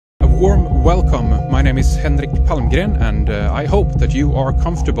warm welcome. My name is Henrik Palmgren, and I hope that you are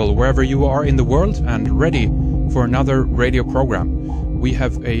comfortable wherever you are in the world and ready for another radio program. We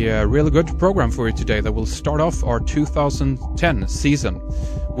have a really good program for you today that will start off our 2010 season.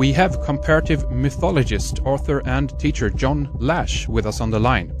 We have comparative mythologist, author and teacher John Lash with us on the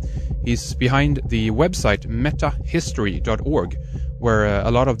line. He's behind the website metahistory.org, where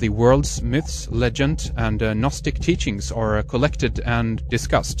a lot of the world's myths, legend and Gnostic teachings are collected and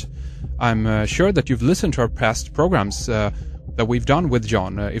discussed. I'm sure that you've listened to our past programs that we've done with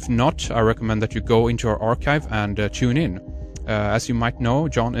John. If not, I recommend that you go into our archive and tune in. As you might know,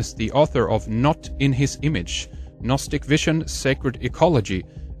 John is the author of Not in His Image, Gnostic Vision, Sacred Ecology,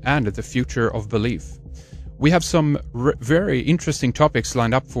 and the Future of Belief. We have some very interesting topics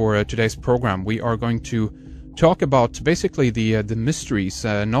lined up for today's program. We are going to talk about basically the mysteries,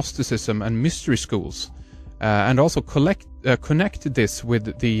 Gnosticism and mystery schools, and also connect this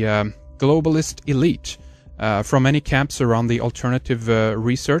with the globalist elite. From many camps around the alternative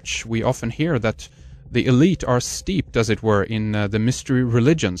research, we often hear that the elite are steeped, as it were, in the mystery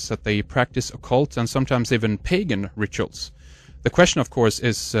religions, that they practice occult and sometimes even pagan rituals. The question, of course,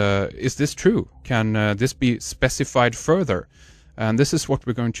 is this true? Can this be specified further? And this is what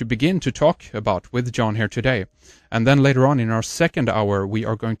we're going to begin to talk about with John here today. And then later on in our second hour, we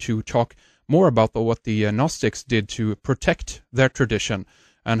are going to talk more about what the Gnostics did to protect their tradition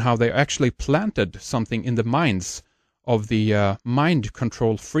and how they actually planted something in the minds of the mind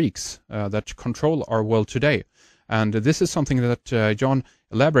control freaks that control our world today. And this is something that John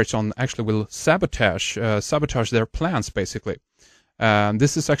elaborates on, actually will sabotage their plans, basically.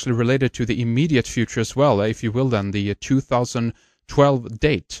 This is actually related to the immediate future as well, if you will, then the 2012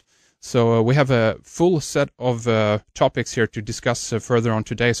 date. So we have a full set of topics here to discuss further on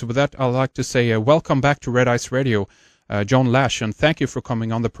today. So with that, I'd like to say welcome back to Red Ice Radio, John Lash, and thank you for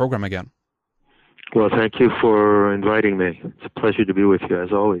coming on the program again. Well, thank you for inviting me. It's a pleasure to be with you,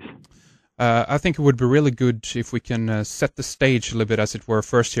 as always. I think it would be really good if we can set the stage a little bit, as it were,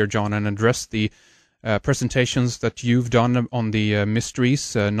 first here, John, and address the presentations that you've done on the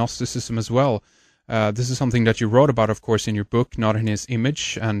mysteries, Gnosticism as well. This is something that you wrote about, of course, in your book, Not in His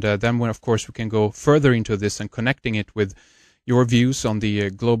Image, and then, of course, we can go further into this and connecting it with your views on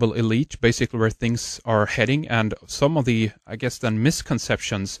the global elite, basically where things are heading, and some of the, I guess, then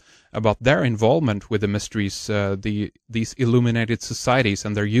misconceptions about their involvement with the mysteries, these illuminated societies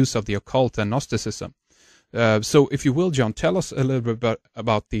and their use of the occult and Gnosticism. So, if you will, John, tell us a little bit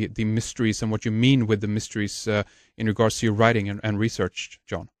about the mysteries and what you mean with the mysteries in regards to your writing and research,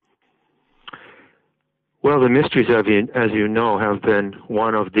 John. Well, the mysteries, as you know, have been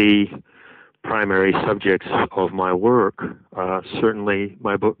one of the primary subjects of my work. Certainly,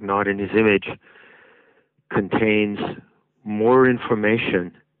 my book, Not in His Image, contains more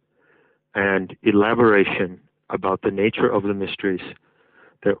information and elaboration about the nature of the mysteries,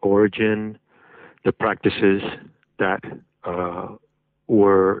 their origin, the practices that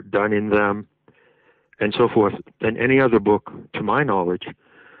were done in them, and so forth, than any other book, to my knowledge.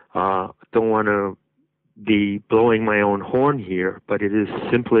 Don't want to be blowing my own horn here, but it is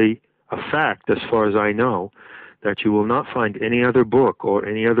simply a fact, as far as I know, that you will not find any other book or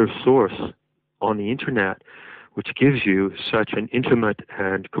any other source on the internet which gives you such an intimate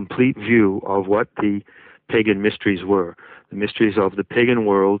and complete view of what the pagan mysteries were. The mysteries of the pagan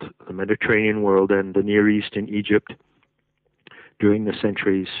world, the Mediterranean world, and the Near East and Egypt during the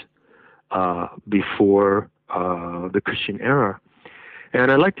centuries before the Christian era. And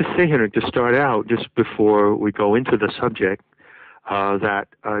I'd like to say, Henrik, to start out, just before we go into the subject, that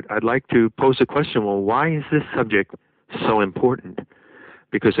I'd like to pose a question. Well, why is this subject so important?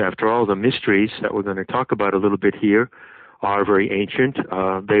 Because after all, the mysteries that we're going to talk about a little bit here are very ancient.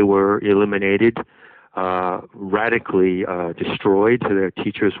 They were eliminated, radically destroyed. Their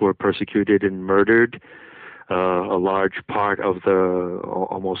teachers were persecuted and murdered. A large part of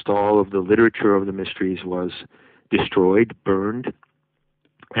almost all of the literature of the mysteries was destroyed, burned.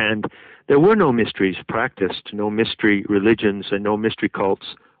 And there were no mysteries practiced, no mystery religions and no mystery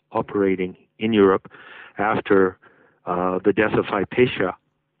cults operating in Europe after the death of Hypatia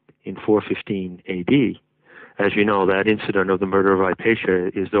in 415 AD. As you know, that incident of the murder of Hypatia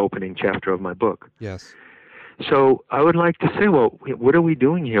is the opening chapter of my book. Yes. So I would like to say, well, what are we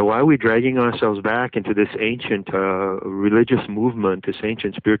doing here? Why are we dragging ourselves back into this ancient religious movement, this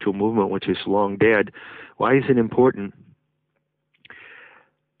ancient spiritual movement, which is long dead? Why is it important?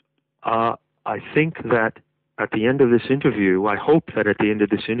 I think that at the end of this interview, I hope that at the end of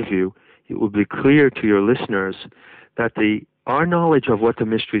this interview, it will be clear to your listeners that our knowledge of what the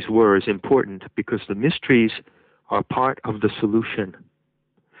mysteries were is important, because the mysteries are part of the solution.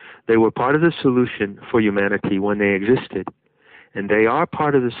 They were part of the solution for humanity when they existed, and they are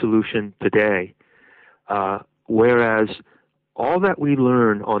part of the solution today. Whereas all that we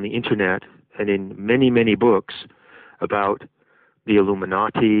learn on the internet and in many, many books about the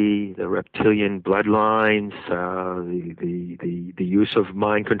Illuminati, the reptilian bloodlines, the use of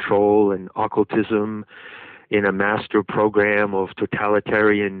mind control and occultism in a master program of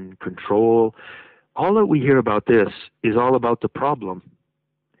totalitarian control, all that we hear about this is all about the problem.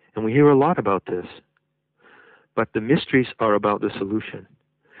 And we hear a lot about this. But the mysteries are about the solution.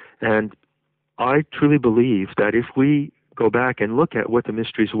 And I truly believe that if we go back and look at what the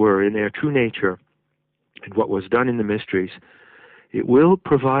mysteries were in their true nature and what was done in the mysteries, it will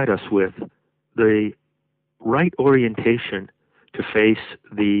provide us with the right orientation to face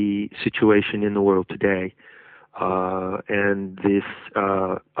the situation in the world today and this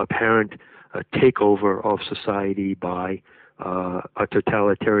apparent takeover of society by a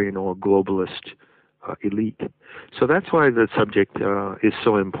totalitarian or globalist elite. So that's why the subject is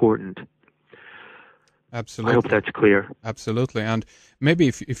so important. Absolutely. I hope that's clear. Absolutely. And maybe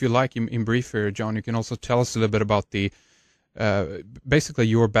if you like, in brief here, John, you can also tell us a little bit about the basically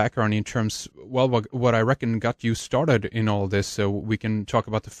your background in terms, well, what I reckon got you started in all this. So we can talk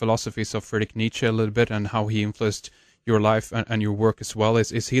about the philosophies of Friedrich Nietzsche a little bit and how he influenced your life and your work as well.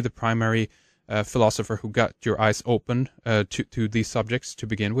 Is he the primary philosopher who got your eyes open to these subjects to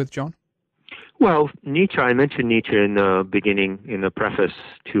begin with, John? Well, Nietzsche, I mentioned Nietzsche in the beginning, in the preface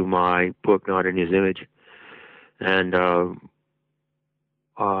to my book, Not in His Image. And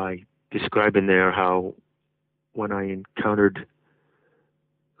I describe in there how when I encountered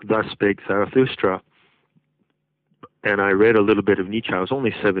Thus Spake Zarathustra, and I read a little bit of Nietzsche. I was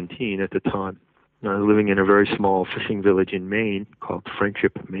only 17 at the time. I was living in a very small fishing village in Maine called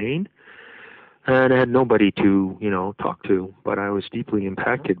Friendship, Maine. And I had nobody to, talk to, but I was deeply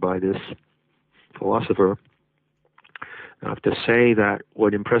impacted by this philosopher. I have to say that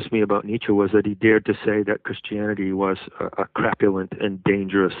what impressed me about Nietzsche was that he dared to say that Christianity was a crapulent and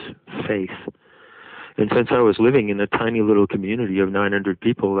dangerous faith. And since I was living in a tiny little community of 900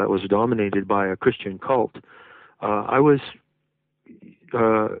 people that was dominated by a Christian cult, I was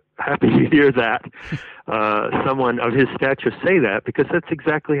happy to hear that someone of his stature say that, because that's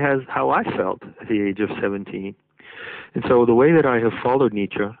exactly how I felt at the age of 17. And so the way that I have followed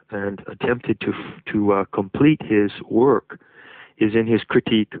Nietzsche and attempted to complete his work is in his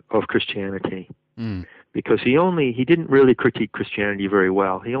critique of Christianity. Because he didn't really critique Christianity very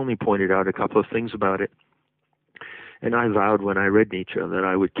well. He only pointed out a couple of things about it. And I vowed when I read Nietzsche that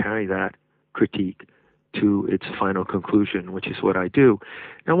I would carry that critique to its final conclusion, which is what I do.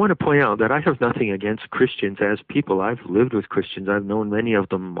 And I want to point out that I have nothing against Christians as people. I've lived with Christians. I've known many of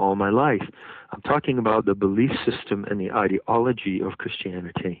them all my life. I'm talking about the belief system and the ideology of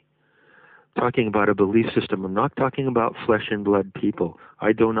Christianity. I'm talking about a belief system. I'm not talking about flesh and blood people.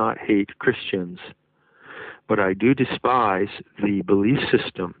 I do not hate Christians. But I do despise the belief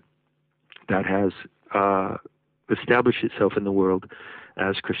system that has established itself in the world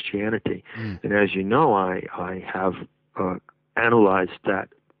as Christianity. And as you know, I have analyzed that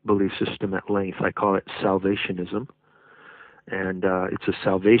belief system at length. I call it salvationism. And it's a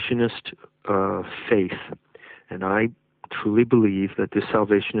salvationist faith. And I truly believe that this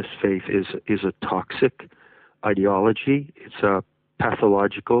salvationist faith is a toxic ideology. It's a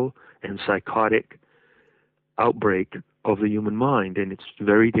pathological and psychotic outbreak of the human mind, and it's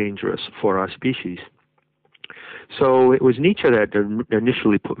very dangerous for our species. So it was Nietzsche that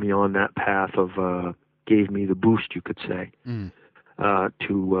initially put me on that path of, gave me the boost, you could say,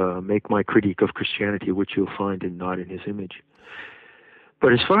 to make my critique of Christianity, which you'll find in Not in His Image.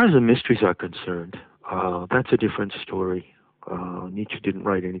 But as far as the mysteries are concerned, that's a different story. Nietzsche didn't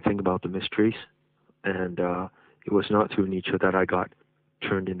write anything about the mysteries, and it was not through Nietzsche that I got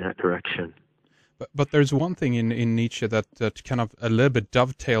turned in that direction. But there's one thing in Nietzsche that kind of a little bit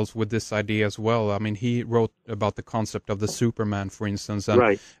dovetails with this idea as well. I mean, he wrote about the concept of the Superman, for instance, and,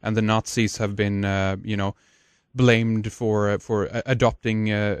 right. And the Nazis have been, blamed for adopting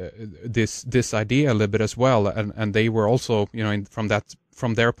this idea a little bit as well, and they were also,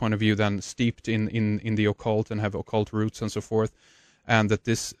 from their point of view, then steeped in the occult and have occult roots and so forth. And that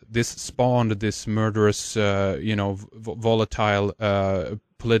this spawned this murderous, volatile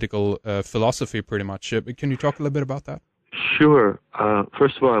political philosophy, pretty much. Can you talk a little bit about that? Sure.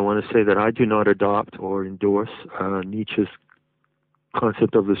 First of all, I want to say that I do not adopt or endorse Nietzsche's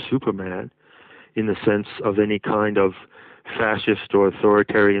concept of the Superman in the sense of any kind of fascist or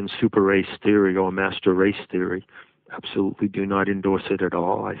authoritarian super race theory or master race theory. Absolutely do not endorse it at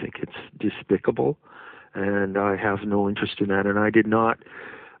all. I think it's despicable. And I have no interest in that. And I did not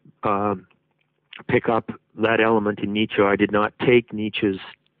pick up that element in Nietzsche. I did not take Nietzsche's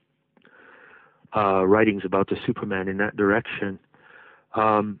writings about the Superman in that direction.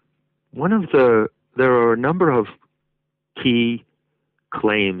 There are a number of key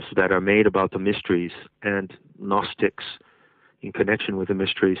claims that are made about the mysteries and Gnostics in connection with the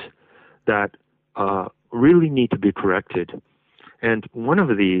mysteries that really need to be corrected. And one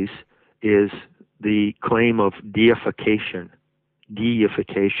of these is the claim of deification,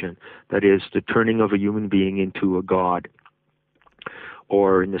 that is, the turning of a human being into a god,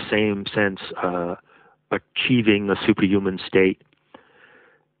 or in the same sense, achieving a superhuman state.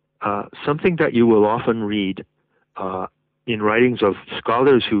 Something that you will often read in writings of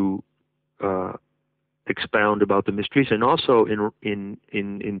scholars who expound about the mysteries, and also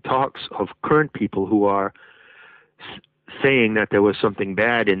in talks of current people who are saying that there was something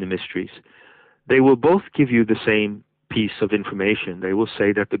bad in the mysteries. They will both give you the same piece of information. They will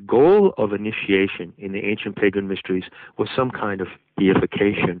say that the goal of initiation in the ancient pagan mysteries was some kind of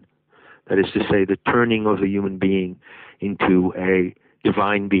deification. That is to say, the turning of the human being into a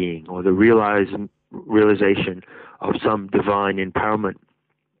divine being, or the realization of some divine empowerment.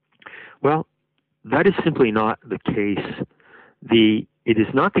 Well, that is simply not the case. It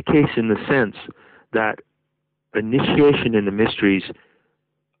is not the case in the sense that initiation in the mysteries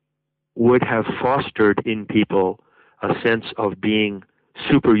would have fostered in people a sense of being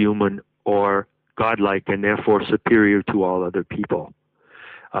superhuman or godlike and therefore superior to all other people.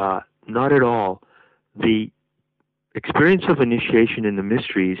 Not at all. The experience of initiation in the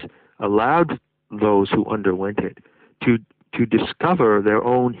mysteries allowed those who underwent it to discover their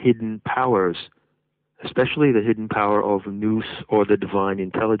own hidden powers, especially the hidden power of Nous, or the divine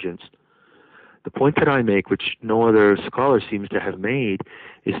intelligence. The point that I make, which no other scholar seems to have made,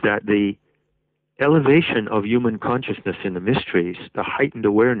 is that the elevation of human consciousness in the mysteries, the heightened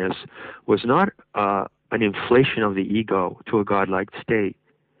awareness, was not an inflation of the ego to a godlike state.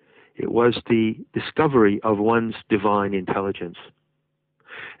 It was the discovery of one's divine intelligence.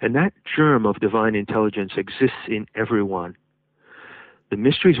 And that germ of divine intelligence exists in everyone. The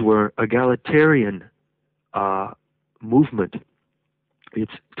mysteries were egalitarian movement.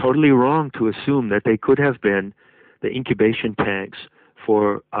 It's totally wrong to assume that they could have been the incubation tanks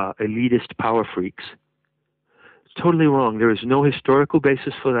for elitist power freaks. It's totally wrong. There is no historical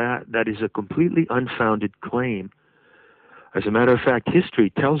basis for that. That is a completely unfounded claim. As a matter of fact, history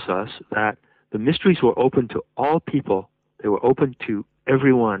tells us that the mysteries were open to all people. They were open to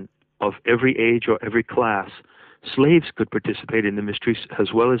everyone of every age or every class. Slaves could participate in the mysteries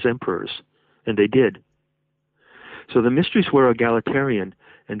as well as emperors, and they did. So the mysteries were egalitarian,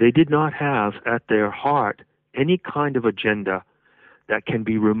 and they did not have at their heart any kind of agenda that can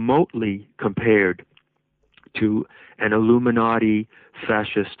be remotely compared to an Illuminati,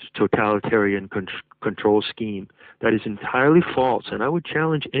 fascist, totalitarian control scheme. That is entirely false, and I would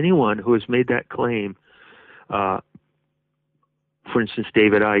challenge anyone who has made that claim, for instance,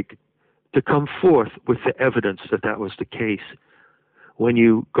 David Icke, to come forth with the evidence that that was the case. When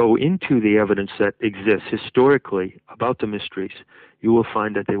you go into the evidence that exists historically about the mysteries, you will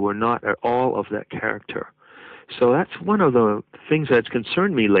find that they were not at all of that character. So that's one of the things that's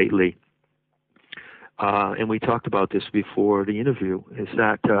concerned me lately, and we talked about this before the interview, is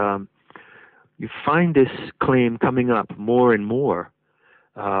that you find this claim coming up more and more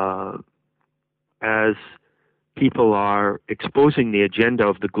as people are exposing the agenda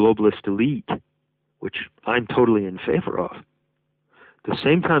of the globalist elite, which I'm totally in favor of. At the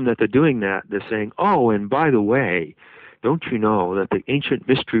same time that they're doing that, they're saying, oh, and by the way, don't you know that the ancient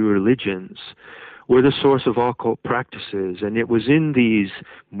mystery religions were the source of all occult practices, and it was in these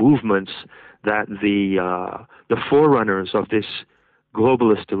movements that the forerunners of this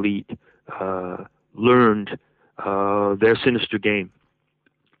globalist elite learned their sinister game.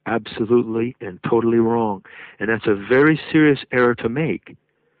 Absolutely and totally wrong. And that's a very serious error to make,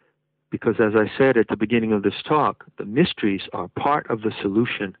 because as I said at the beginning of this talk, the mysteries are part of the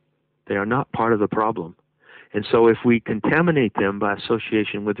solution. They are not part of the problem. And so if we contaminate them by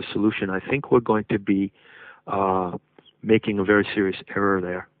association with the solution, I think we're going to be making a very serious error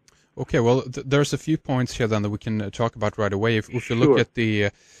there. Okay, well, there's a few points here then that we can talk about right away. If you Sure. look at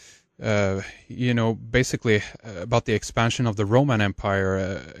the, basically about the expansion of the Roman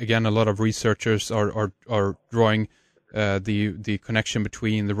Empire, again, a lot of researchers are drawing the connection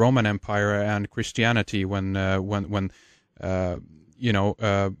between the Roman Empire and Christianity when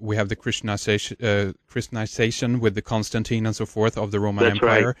we have the Christianization with the Constantine and so forth of the Roman That's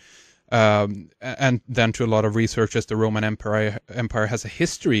Empire. Right. And then to a lot of researchers, the Roman Empire has a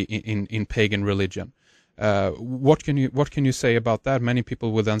history in pagan religion. What can you say about that? Many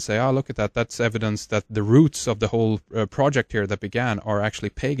people would then say, "Oh, look at that! That's evidence that the roots of the whole project here that began are actually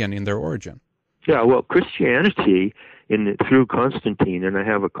pagan in their origin." Yeah, well, Christianity through Constantine, and I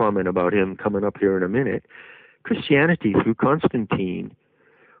have a comment about him coming up here in a minute. Christianity through Constantine,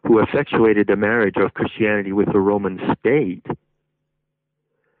 who effectuated the marriage of Christianity with the Roman state,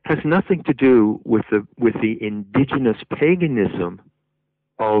 has nothing to do with the indigenous paganism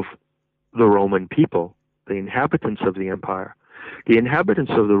of the Roman people, the inhabitants of the empire. The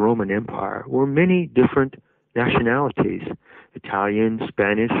inhabitants of the Roman Empire were many different nationalities: Italian,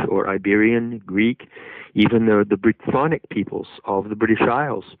 Spanish, or Iberian, Greek, even the Brythonic peoples of the British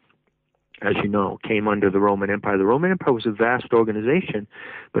Isles, as you know, came under the Roman Empire. The Roman Empire was a vast organization,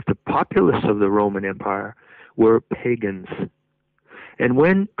 but the populace of the Roman Empire were pagans. And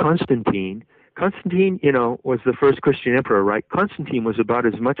when Constantine, was the first Christian emperor, right? Constantine was about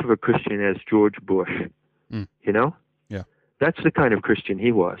as much of a Christian as George Bush, Yeah. That's the kind of Christian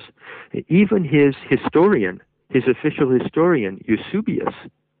he was. Even his official historian, Eusebius,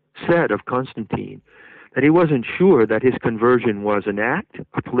 said of Constantine that he wasn't sure that his conversion was an act,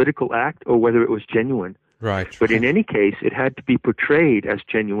 a political act, or whether it was genuine. Right. But in any case, it had to be portrayed as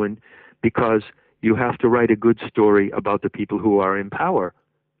genuine because you have to write a good story about the people who are in power.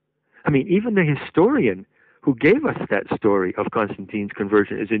 I mean, even the historian who gave us that story of Constantine's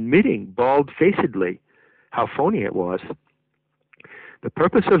conversion is admitting bald-facedly how phony it was. The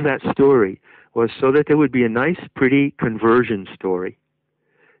purpose of that story was so that there would be a nice, pretty conversion story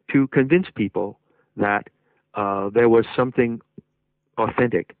to convince people that there was something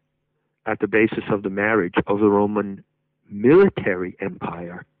authentic at the basis of the marriage of the Roman military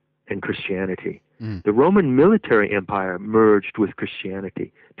empire and Christianity. The Roman military empire merged with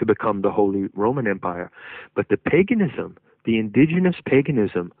Christianity to become the Holy Roman Empire. But the paganism, the indigenous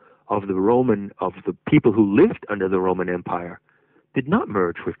paganism of the people who lived under the Roman Empire, did not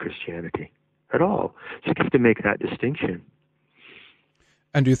merge with Christianity at all. So you have to make that distinction.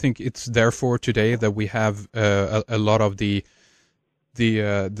 And do you think it's therefore today that we have a lot of the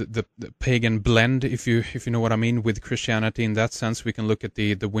pagan blend, if you know what I mean, with Christianity? In that sense, we can look at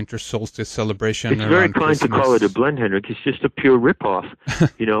the winter solstice celebration. It's very kind to call it a blend, Henrik. It's just a pure ripoff.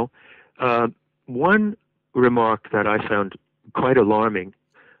 One remark that I found quite alarming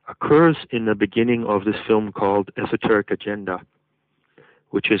occurs in the beginning of this film called Esoteric Agenda,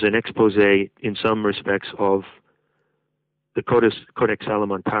 which is an expose in some respects of the Codex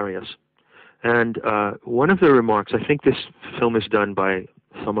Alimentarius. And one of the remarks, I think this film is done by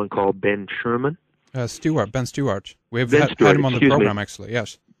someone called Ben Sherman. Ben Stewart. We've had him on the program, actually,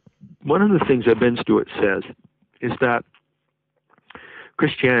 yes. One of the things that Ben Stewart says is that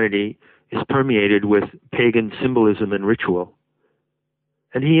Christianity is permeated with pagan symbolism and ritual.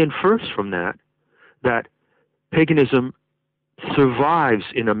 And he infers from that paganism survives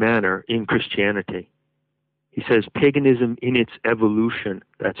in a manner in Christianity. He says paganism in its evolution,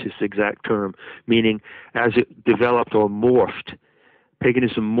 that's his exact term, meaning as it developed or morphed,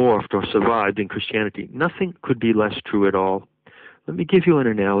 paganism morphed or survived in Christianity. Nothing could be less true at all. Let me give you an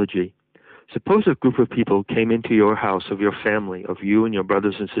analogy. Suppose a group of people came into your house, of your family, of you and your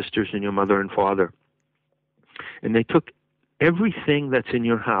brothers and sisters and your mother and father, and they took everything that's in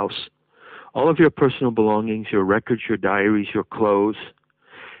your house, all of your personal belongings, your records, your diaries, your clothes,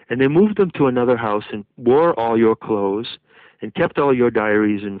 and they moved them to another house and wore all your clothes and kept all your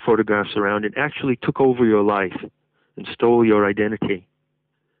diaries and photographs around and actually took over your life and stole your identity.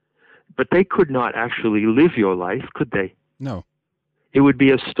 But they could not actually live your life, could they? No. It would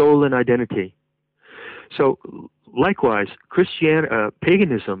be a stolen identity. So, likewise,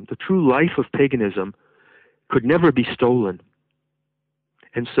 paganism, the true life of paganism, could never be stolen.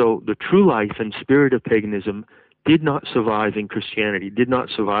 And so the true life and spirit of paganism did not survive in Christianity, did not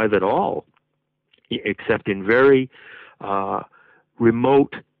survive at all, except in very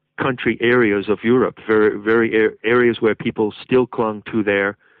remote country areas of Europe, very areas where people still clung to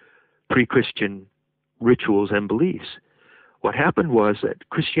their pre-Christian rituals and beliefs. What happened was that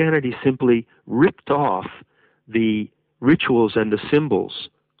Christianity simply ripped off the rituals and the symbols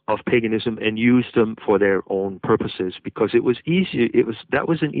of paganism and used them for their own purposes, because it was easy. That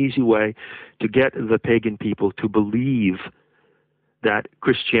was an easy way to get the pagan people to believe that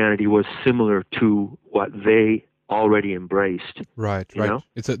Christianity was similar to what they already embraced. Right. Know?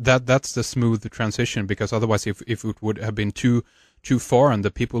 That's the smooth transition, because otherwise, if it would have been too foreign,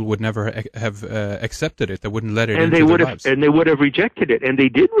 the people would never have accepted it. They wouldn't let it into their lives. And they would have rejected it, and they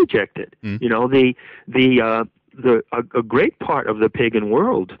did reject it. Mm. You know, a great part of the pagan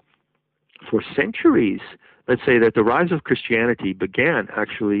world for centuries, let's say that the rise of Christianity began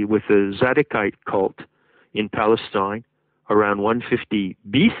actually with the Zadokite cult in Palestine around 150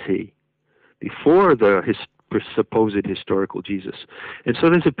 BC, before the supposed historical Jesus. And so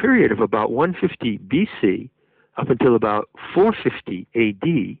there's a period of about 150 BC up until about 450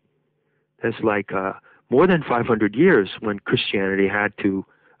 AD. There's like more than 500 years when Christianity had to,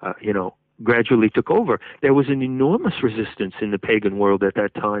 gradually took over. There was an enormous resistance in the pagan world at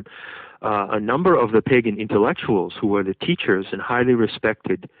that time. A number of the pagan intellectuals who were the teachers and highly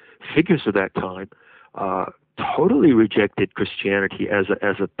respected figures of that time totally rejected Christianity as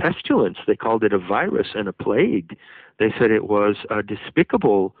a pestilence. They called it a virus and a plague. They said it was a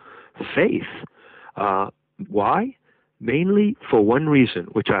despicable faith. Why? Mainly for one reason,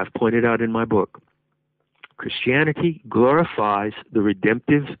 which I've pointed out in my book. Christianity glorifies the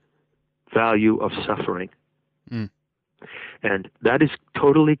redemptive value of suffering. And that is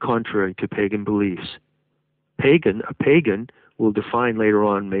totally contrary to pagan beliefs. A pagan will define later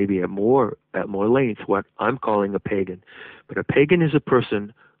on, maybe at more length, what I'm calling a pagan. But a pagan is a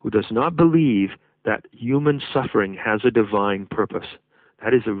person who does not believe that human suffering has a divine purpose.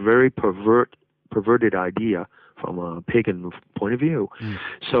 That is a very perverted idea from a pagan point of view.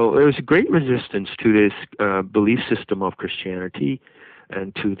 So there's great resistance to this belief system of Christianity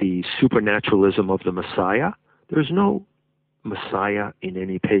and to the supernaturalism of the Messiah. There's no Messiah in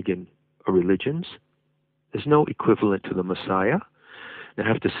any pagan religions. There's no equivalent to the Messiah. And I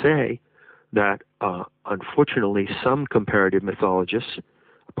have to say that, unfortunately, some comparative mythologists,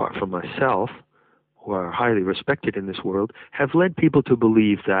 apart from myself, who are highly respected in this world, have led people to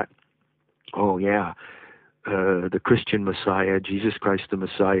believe that, the Christian Messiah, Jesus Christ the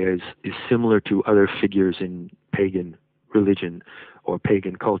Messiah, is similar to other figures in pagan religion or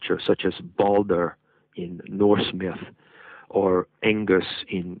pagan culture, such as Balder in Norse myth or Angus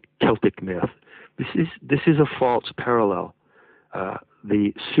in Celtic myth. This is a false parallel.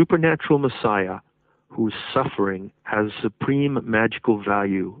 The supernatural Messiah, whose suffering has supreme magical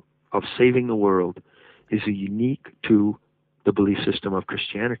value of saving the world, is unique to the belief system of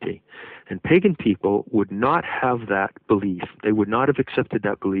Christianity. And pagan people would not have that belief. They would not have accepted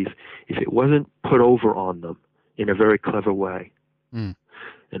that belief if it wasn't put over on them in a very clever way. And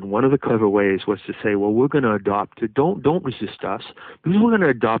one of the clever ways was to say, well, we're going to adopt, don't resist us, because we're going to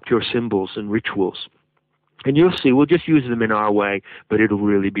adopt your symbols and rituals. And you'll see, we'll just use them in our way, but it'll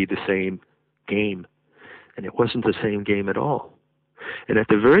really be the same game. And it wasn't the same game at all. And at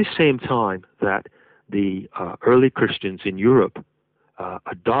the very same time that the early Christians in Europe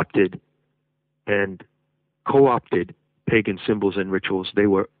adopted and co-opted pagan symbols and rituals, they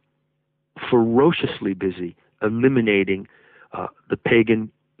were ferociously busy eliminating the pagan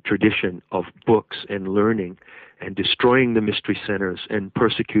tradition of books and learning and destroying the mystery centers and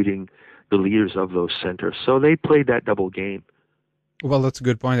persecuting the leaders of those centers. So they played that double game. Well, that's a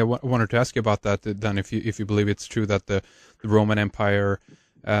good point. I wanted to ask you about that then, if you believe it's true that the Roman Empire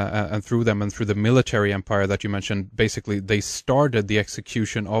and through them and through the military empire that you mentioned, basically they started the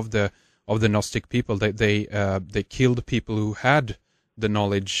execution of the Gnostic people. They killed people who had the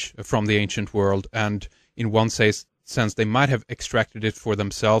knowledge from the ancient world, and in one sense they might have extracted it for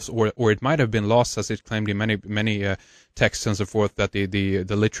themselves, or it might have been lost, as it claimed in many texts and so forth, that the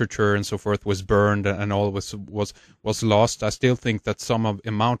literature and so forth was burned and all was lost. I still think that some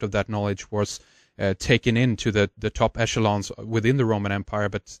amount of that knowledge was taken into the top echelons within the Roman Empire,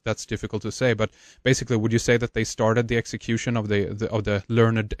 but that's difficult to say. But basically, would you say that they started the execution of the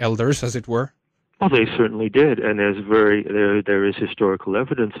learned elders, as it were? Well, they certainly did, and there is historical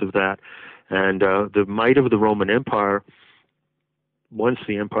evidence of that. And the might of the Roman Empire, once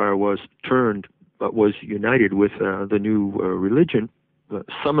the empire was turned, but was united with the new religion,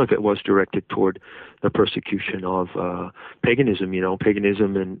 some of it was directed toward the persecution of paganism.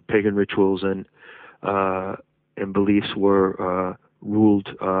 Paganism and pagan rituals and beliefs were ruled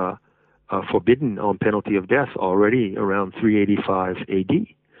forbidden on penalty of death already around 385 AD.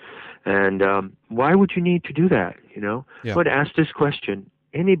 And why would you need to do that? Yeah. But ask this question: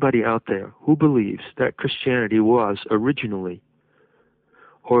 anybody out there who believes that Christianity was originally,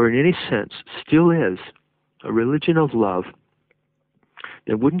 or in any sense still is, a religion of love,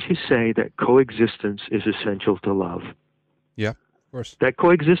 then wouldn't you say that coexistence is essential to love? Yeah, of course. That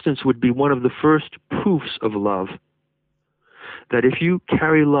coexistence would be one of the first proofs of love. That if you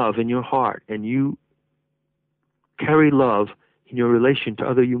carry love in your heart and you carry love in your relation to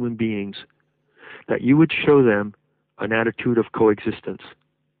other human beings, that you would show them an attitude of coexistence.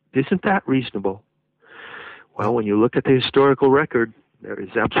 Isn't that reasonable? Well, when you look at the historical record, there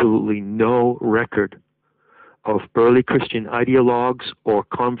is absolutely no record of early Christian ideologues or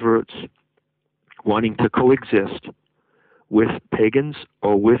converts wanting to coexist with pagans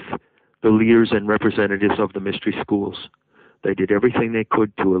or with the leaders and representatives of the mystery schools. They did everything they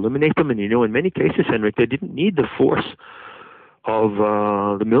could to eliminate them, and in many cases, Henrik, they didn't need the force of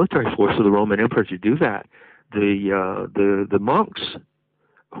the military force of the Roman Emperor to do that. The monks,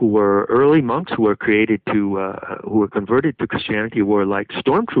 who were early monks, who were created to who were converted to Christianity, were like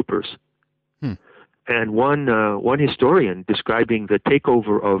stormtroopers. And one historian describing the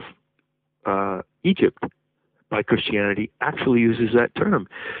takeover of Egypt by Christianity actually uses that term.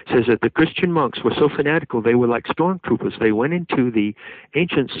 Says that the Christian monks were so fanatical they were like stormtroopers. They went into the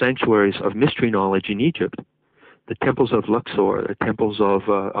ancient sanctuaries of mystery knowledge in Egypt, the temples of Luxor, the temples of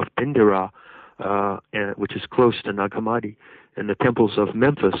Dendera, which is close to Nag Hammadi, and the temples of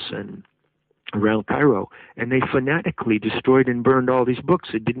Memphis and around Cairo, and they fanatically destroyed and burned all these books.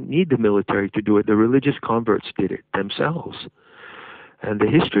 It didn't need the military to do it. The religious converts did it themselves. And the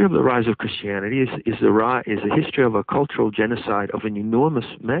history of the rise of Christianity is the history of a cultural genocide of an enormous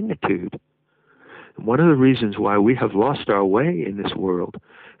magnitude. And one of the reasons why we have lost our way in this world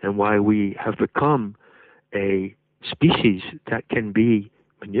and why we have become a species that can be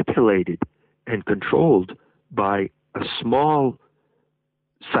manipulated and controlled by a small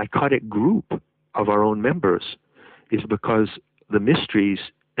psychotic group of our own members is because the mysteries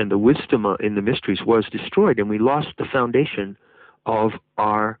and the wisdom in the mysteries was destroyed, and we lost the foundation of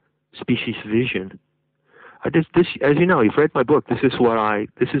our species vision. This, as you know, you've read my book. This is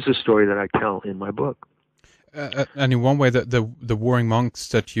the story that I tell in my book. And in one way, the warring monks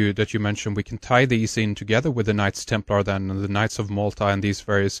that you mentioned, we can tie these in together with the Knights Templar, then, and the Knights of Malta, and these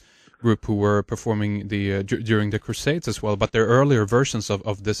various group who were performing during the Crusades as well. But there are earlier versions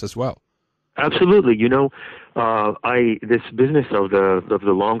of this as well. Absolutely. This business of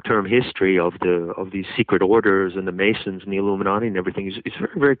the long-term history of these secret orders and the Masons and the Illuminati and everything is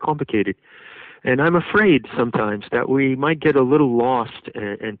very, very complicated. And I'm afraid sometimes that we might get a little lost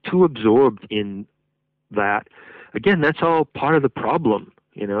and too absorbed in that. Again, that's all part of the problem,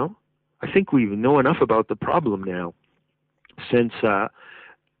 I think we know enough about the problem now, since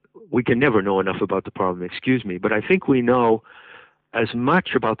we can never know enough about the problem, but I think we know as much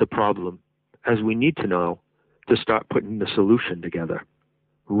about the problem as we need to know to start putting the solution together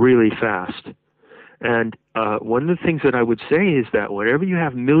really fast. And one of the things that I would say is that whenever you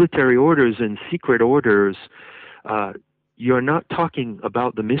have military orders and secret orders, you're not talking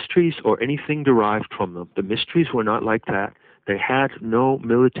about the mysteries or anything derived from them. The mysteries were not like that. They had no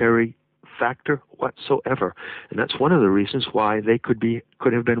military factor whatsoever, and that's one of the reasons why they could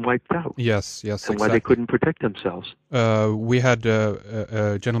have been wiped out. Yes, and exactly. Why they couldn't protect themselves. We had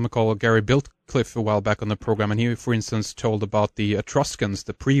a gentleman called Gary Biltcliffe a while back on the program, and he, for instance, told about the Etruscans,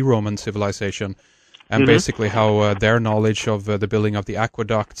 the pre-Roman civilization, and basically how their knowledge of the building of the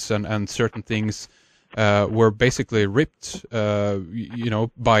aqueducts and certain things were basically ripped,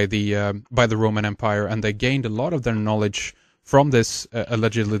 by the Roman Empire, and they gained a lot of their knowledge from this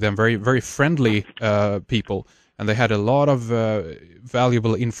allegedly then very, very friendly people, and they had a lot of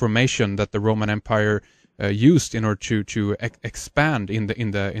valuable information that the Roman Empire used in order to expand in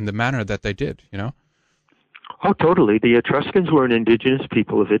the manner that they did. Oh, totally. The Etruscans were an indigenous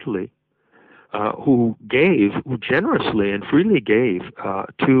people of Italy who generously and freely gave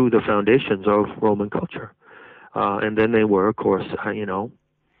to the foundations of Roman culture, and then they were, of course,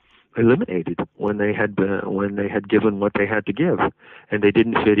 eliminated when they had given what they had to give, and they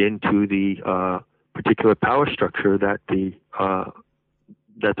didn't fit into the particular power structure that the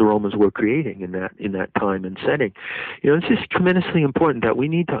Romans were creating in that time and setting. It's just tremendously important that we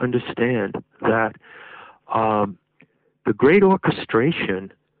need to understand that the great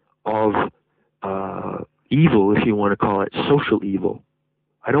orchestration of evil, if you want to call it social evil.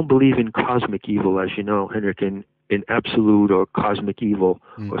 I don't believe in cosmic evil, as you know, Henrik, in absolute or cosmic evil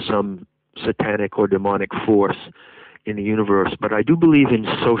or some satanic or demonic force in the universe, but I do believe in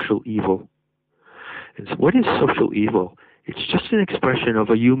social evil. And so what is social evil? It's just an expression of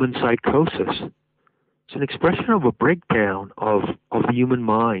a human psychosis. It's an expression of a breakdown of the human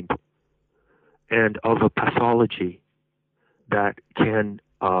mind and of a pathology that can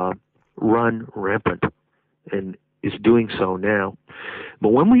run rampant and is doing so now. But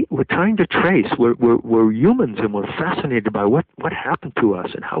when we're trying to trace, we're humans and we're fascinated by what happened to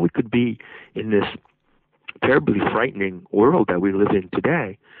us and how we could be in this terribly frightening world that we live in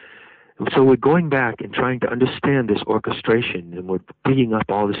today. And so we're going back and trying to understand this orchestration, and we're digging up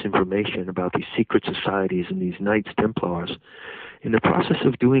all this information about these secret societies and these Knights Templars. In the process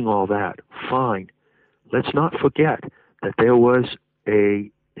of doing all that, fine, let's not forget that there was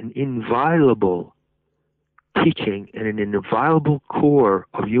an inviolable teaching and an inviolable core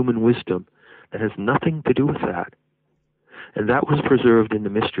of human wisdom that has nothing to do with that. And that was preserved in the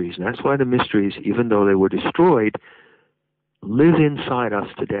mysteries. And that's why the mysteries, even though they were destroyed, live inside us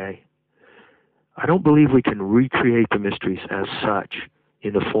today. I don't believe we can recreate the mysteries as such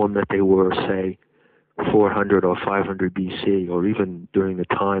in the form that they were, say, 400 or 500 BC, or even during the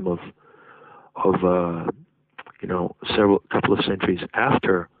time of couple of centuries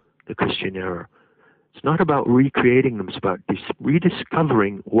after the Christian era. It's not about recreating them, it's about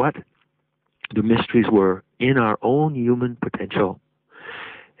rediscovering what the mysteries were in our own human potential.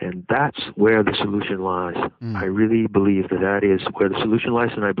 And that's where the solution lies. I really believe that is where the solution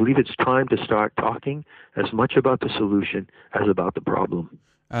lies, and I believe it's time to start talking as much about the solution as about the problem.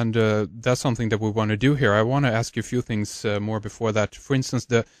 And that's something that we want to do here. I want to ask you a few things more before that. For instance,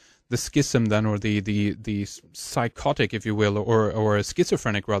 the schism then, or the psychotic, if you will, or a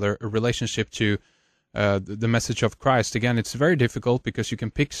schizophrenic rather, a relationship to the message of Christ. Again, it's very difficult because you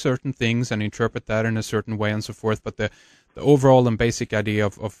can pick certain things and interpret that in a certain way and so forth. But the overall and basic idea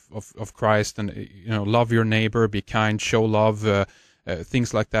of Christ, and love your neighbor, be kind, show love,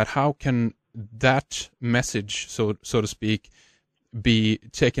 things like that. How can that message, so to speak, be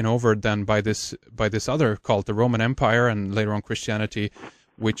taken over then by this other cult, the Roman Empire, and later on Christianity,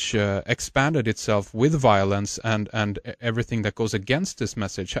 which expanded itself with violence and everything that goes against this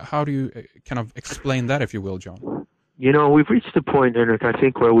message? How do you kind of explain that, if you will, John? We've reached the point, Henrik, I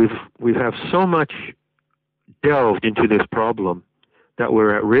think, where we have so much delved into this problem that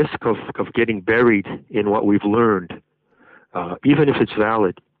we're at risk of getting buried in what we've learned, even if it's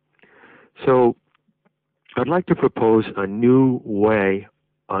valid. So I'd like to propose a new way,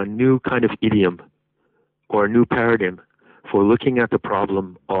 a new kind of idiom, or a new paradigm for looking at the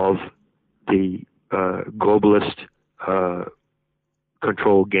problem of the globalist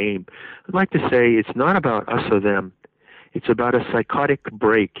control game. I'd like to say it's not about us or them. It's about a psychotic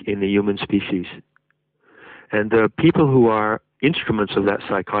break in the human species. And the people who are instruments of that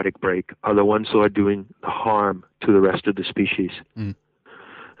psychotic break are the ones who are doing the harm to the rest of the species.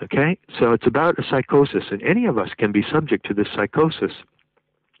 Okay? So it's about a psychosis, and any of us can be subject to this psychosis.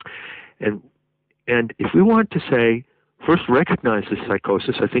 And if we want to say, first recognize this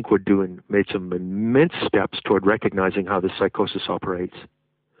psychosis, I think made some immense steps toward recognizing how this psychosis operates.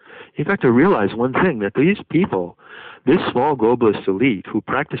 You've got to realize one thing, that these people, this small globalist elite who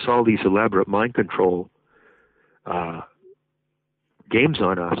practice all these elaborate mind control games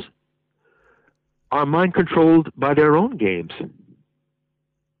on us, are mind controlled by their own games.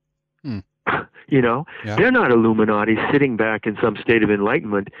 They're not Illuminati sitting back in some state of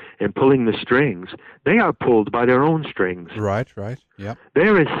enlightenment and pulling the strings. They are pulled by their own strings. Right, yeah.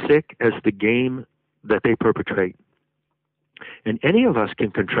 They're as sick as the game that they perpetrate. And any of us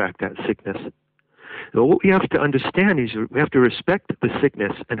can contract that sickness. So what we have to understand is we have to respect the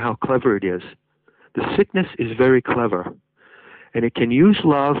sickness and how clever it is. The sickness is very clever, and it can use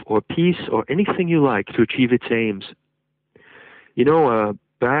love or peace or anything you like to achieve its aims.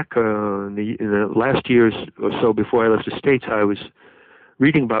 Back in the last years or so before I left the States, I was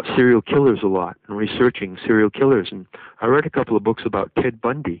reading about serial killers a lot and researching serial killers. And I read a couple of books about Ted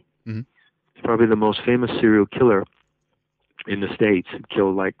Bundy. He's probably the most famous serial killer in the States. He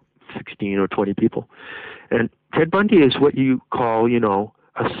killed like 16 or 20 people. And Ted Bundy is what you call,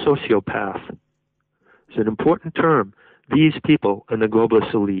 a sociopath. It's an important term. These people in the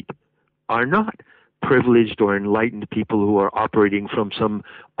globalist elite are not privileged or enlightened people who are operating from some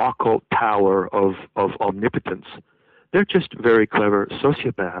occult power of omnipotence. They're just very clever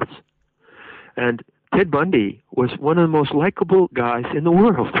sociopaths. And Ted Bundy was one of the most likable guys in the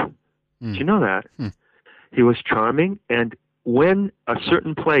world. Did you know that? He was charming, and when a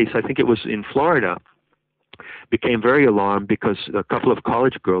certain place, I think it was in Florida, became very alarmed because a couple of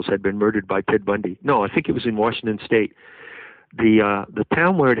college girls had been murdered by Ted Bundy. No, I think it was in Washington State. The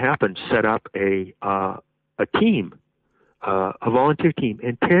town where it happened set up a team, a volunteer team,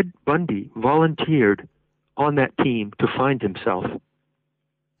 and Ted Bundy volunteered on that team to find himself.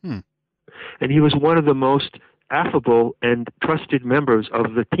 And he was one of the most affable and trusted members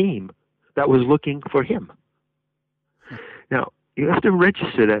of the team that was looking for him. Now, you have to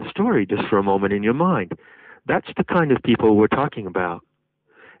register that story just for a moment in your mind. That's the kind of people we're talking about.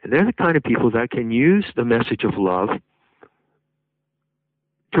 And they're the kind of people that can use the message of love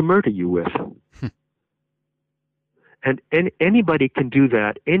to murder you with. And anybody can do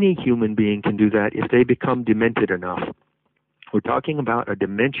that. Any human being can do that if they become demented enough. We're talking about a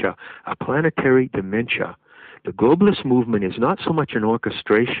dementia, a planetary dementia. The globalist movement is not so much an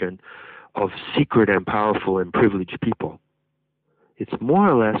orchestration of secret and powerful and privileged people. It's more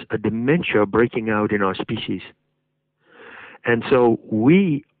or less a dementia breaking out in our species. And so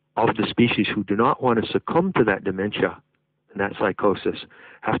we, of the species who do not want to succumb to that dementia, in that psychosis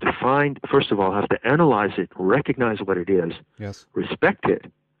have to find, first of all, have to analyze it, recognize what it is, Yes. respect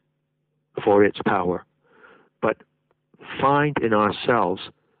it for its power, but find in ourselves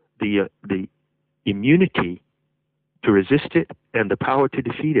the immunity to resist it and the power to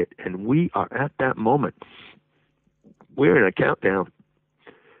defeat it. And we are at that moment. We're in a countdown.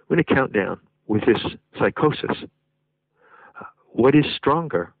 We're in a countdown with this psychosis. What is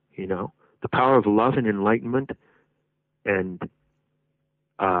stronger, you know? The power of love and enlightenment, and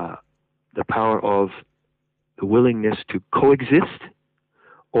the power of the willingness to coexist,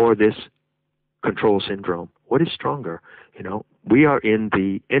 or this control syndrome? What is stronger? You know, we are in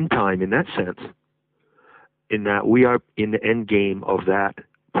the end time in that sense, in that we are in the end game of that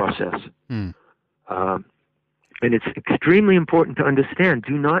process. And it's extremely important to understand,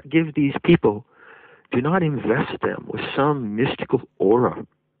 do not give these people, do not invest them with some mystical aura.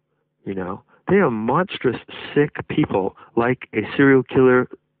 You know, they are monstrous, sick people, like a serial killer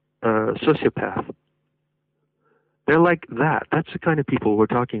sociopath. They're like that. That's the kind of people we're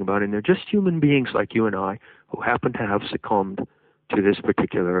talking about, and they're just human beings like you and I who happen to have succumbed to this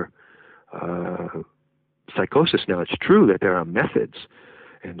particular psychosis. Now, it's true that there are methods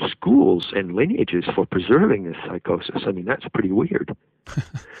and schools and lineages for preserving this psychosis. I mean, that's pretty weird.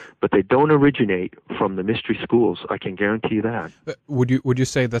 But they don't originate from the mystery schools. I can guarantee you that. Would you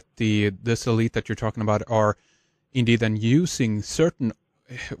say that this elite that you're talking about are indeed then using certain,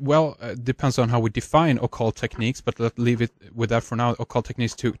 well, depends on how we define occult techniques, but let's leave it with that for now, occult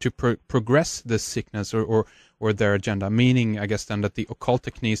techniques to progress this sickness or their agenda, meaning, I guess, then that the occult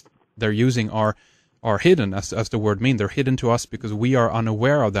techniques they're using are hidden, as the word means. They're hidden to us because we are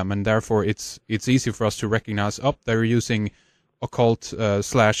unaware of them, and therefore it's easy for us to recognize, they're using occult /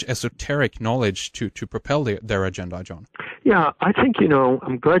 esoteric knowledge to propel their agenda, John. Yeah, I think, you know,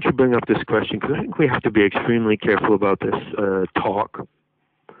 I'm glad you bring up this question, because I think we have to be extremely careful about this talk.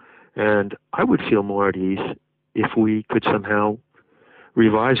 And I would feel more at ease if we could somehow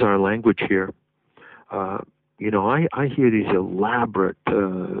revise our language here. You know, I hear these elaborate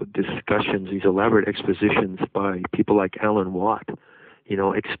discussions, these elaborate expositions by people like Alan Watt, you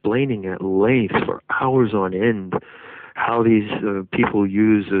know, explaining at length for hours on end how these people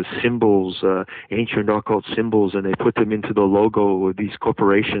use symbols, ancient occult symbols, and they put them into the logo of these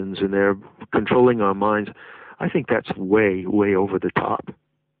corporations, and they're controlling our minds. I think that's way, way over the top.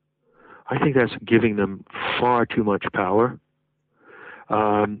 I think that's giving them far too much power.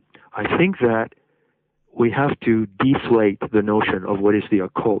 I think that we have to deflate the notion of what is the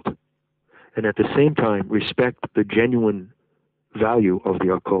occult, and at the same time respect the genuine value of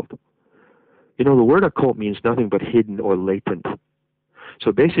the occult. You know, the word occult means nothing but hidden or latent.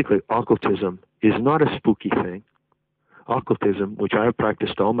 So basically, occultism is not a spooky thing. Occultism, which I have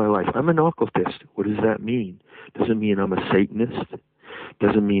practiced all my life, I'm an occultist. What does that mean? Doesn't mean I'm a Satanist.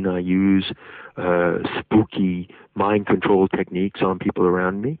 Doesn't mean I use spooky mind control techniques on people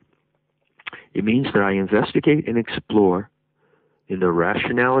around me. It means that I investigate and explore in the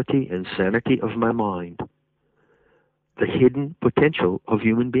rationality and sanity of my mind the hidden potential of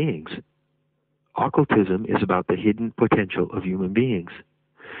human beings. Occultism is about the hidden potential of human beings.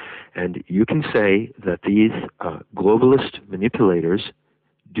 And you can say that these globalist manipulators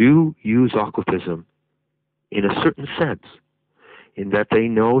do use occultism in a certain sense, in that they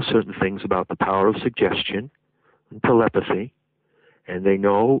know certain things about the power of suggestion and telepathy, and they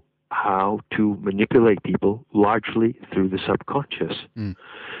know how to manipulate people largely through the subconscious.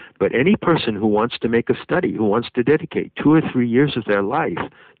 But any person who wants to make a study, who wants to dedicate 2 or 3 years of their life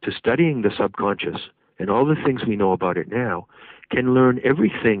to studying the subconscious and all the things we know about it now, can learn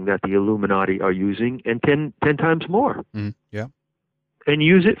everything that the Illuminati are using and 10 times more. Yeah. And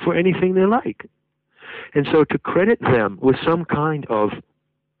use it for anything they like. And so to credit them with some kind of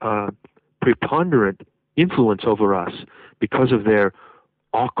preponderant influence over us because of their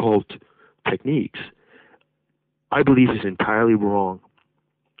occult techniques, I believe is entirely wrong.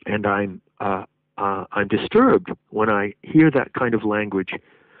 And I'm disturbed when I hear that kind of language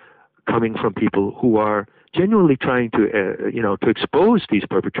coming from people who are genuinely trying to, to expose these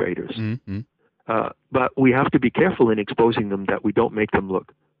perpetrators. But we have to be careful in exposing them that we don't make them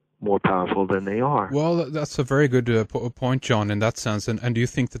look more powerful than they are. Well, that's a very good point, John, in that sense. And do you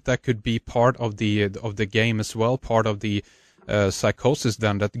think that could be part of the game as well, part of the psychosis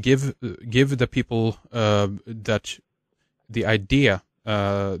then, that give the people that the idea,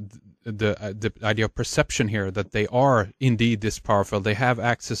 the idea of perception here, that they are indeed this powerful, they have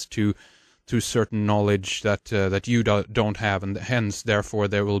access to certain knowledge that you don't have, and hence therefore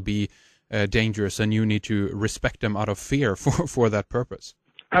they will be dangerous, and you need to respect them out of fear for that purpose.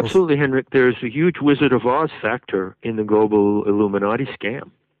 Absolutely, Henrik. There's a huge Wizard of Oz factor in the global Illuminati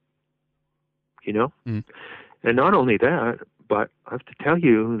scam. You know? Mm. And not only that, but I have to tell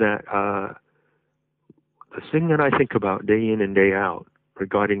you that the thing that I think about day in and day out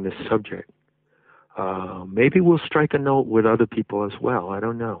regarding this subject, maybe we'll strike a note with other people as well. I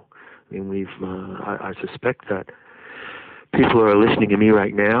don't know. I mean, I suspect that people who are listening to me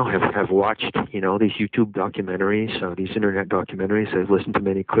right now have watched, these YouTube documentaries, these internet documentaries. They've listened to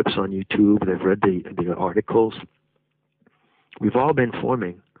many clips on YouTube. They've read the articles. We've all been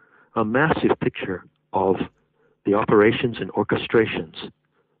forming a massive picture of the operations and orchestrations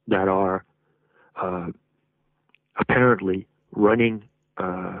that are apparently running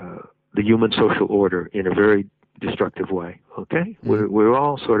the human social order in a very destructive way. Okay, we're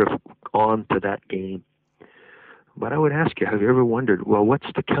all sort of on to that game. But I would ask you, have you ever wondered, well, what's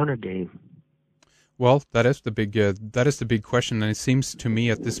the counter game? Well, that is the big question, and it seems to me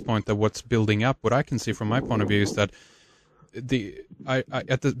at this point that what's building up, what I can see from my point of view, is that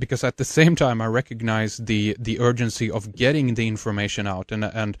because at the same time I recognize the urgency of getting the information out,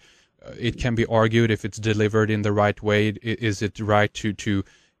 and it can be argued if it's delivered in the right way. Is it right to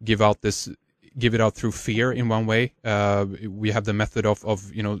give it out through fear in one way? We have the method of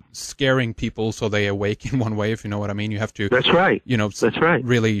scaring people so they awake in one way, if you know what I mean. You have to. That's right. That's right.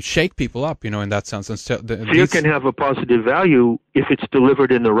 Really shake people up, in that sense. And fear can have a positive value if it's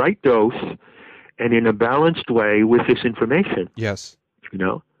delivered in the right dose and in a balanced way with this information. Yes.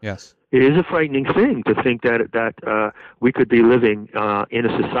 Yes. It is a frightening thing to think that we could be living in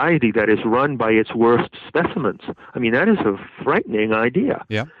a society that is run by its worst specimens. I mean, that is a frightening idea.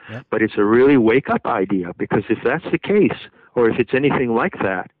 Yeah. But it's a really wake-up idea, because if that's the case, or if it's anything like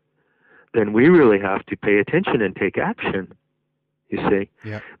that, then we really have to pay attention and take action, you see.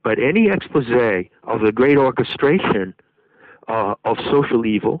 Yeah. But any expose of the great orchestration of social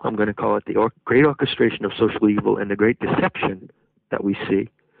evil, I'm going to call it the great orchestration of social evil and the great deception that we see,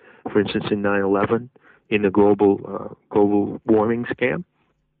 for instance, in 9/11, in the global warming scam.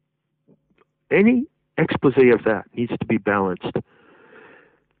 Any expose of that needs to be balanced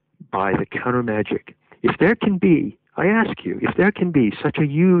by the counter magic. If there can be, I ask you, if there can be such a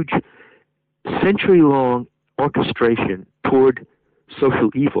huge century-long orchestration toward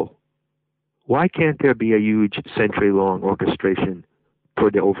social evil, why can't there be a huge century-long orchestration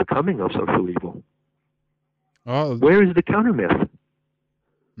toward the overcoming of social evil? Oh. Where is the counter myth?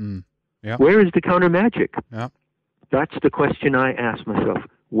 Yeah. Where is the counter magic? Yeah. That's the question I ask myself.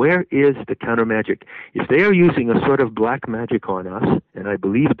 Where is the counter magic? If they are using a sort of black magic on us, and I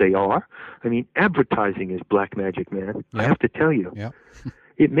believe they are, I mean, advertising is black magic, man. Yeah. I have to tell you. Yeah.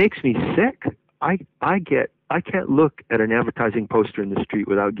 It makes me sick. I can't look at an advertising poster in the street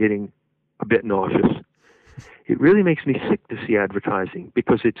without getting a bit nauseous. It really makes me sick to see advertising,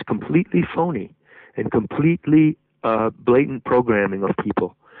 because it's completely phony and completely blatant programming of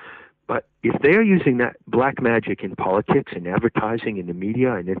people. But if they are using that black magic in politics and advertising, in the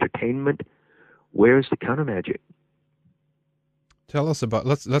media and entertainment, where's the counter magic? Tell us about,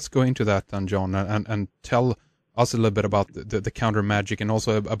 let's go into that then, John, and tell us a little bit about the counter magic, and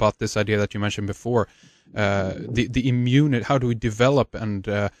also about this idea that you mentioned before, the immunity. How do we develop and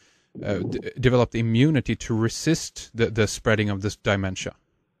develop the immunity to resist the spreading of this dementia?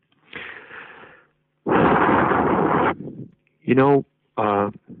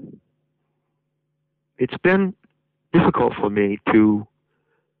 It's been difficult for me to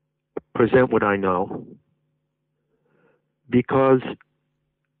present what I know, because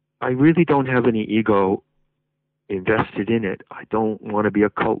I really don't have any ego invested in it. I don't want to be a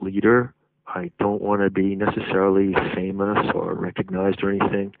cult leader. I don't want to be necessarily famous or recognized or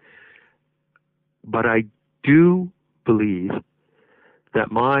anything. But I do believe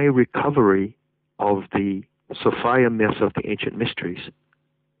that my recovery of the Sophia myths of the ancient mysteries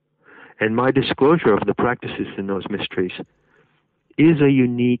and my disclosure of the practices in those mysteries is a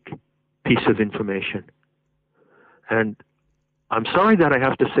unique piece of information. And I'm sorry that I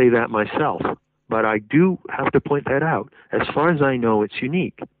have to say that myself, but I do have to point that out. As far as I know, it's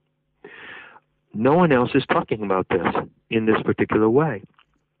unique. No one else is talking about this in this particular way.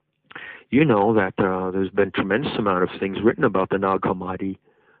 You know that there's been tremendous amount of things written about the Nag Hammadi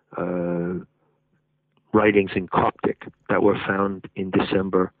writings in Coptic that were found in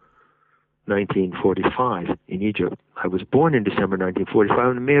December 1945 in Egypt. I was born in December 1945,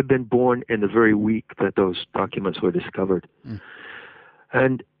 and I may have been born in the very week that those documents were discovered.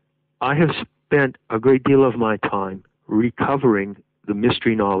 And I have spent a great deal of my time recovering the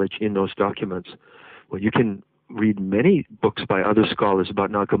mystery knowledge in those documents. Well, you can read many books by other scholars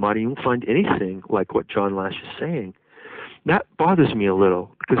about Nag Hammadi. You won't find anything like what John Lash is saying. That bothers me a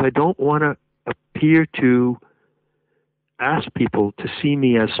little because I don't want to appear to ask people to see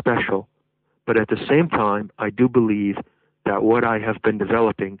me as special, but at the same time, I do believe that what I have been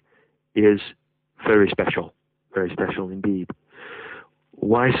developing is very special indeed.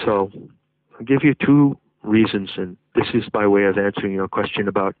 Why so? I'll give you two reasons, and this is by way of answering your question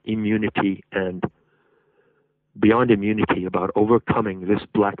about immunity and beyond immunity, about overcoming this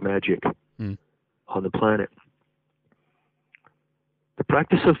black magic on the planet. The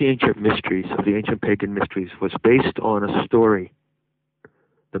practice of the ancient mysteries, of the ancient pagan mysteries, was based on a story,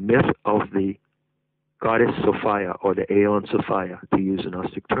 the myth of the goddess Sophia, or the Aeon Sophia, to use a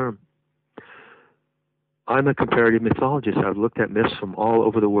Gnostic term. I'm a comparative mythologist. I've looked at myths from all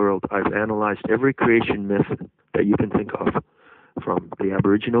over the world. I've analyzed every creation myth that you can think of, from the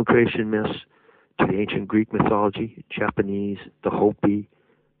Aboriginal creation myths to the ancient Greek mythology, Japanese, the Hopi,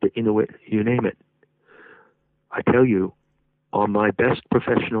 the Inuit, you name it. I tell you, on my best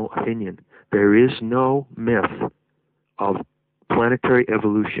professional opinion, there is no myth of planetary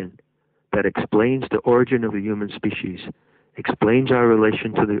evolution that explains the origin of the human species, explains our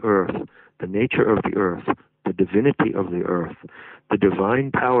relation to the earth, the nature of the earth, the divinity of the earth, the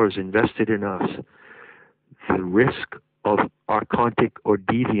divine powers invested in us, the risk of archontic or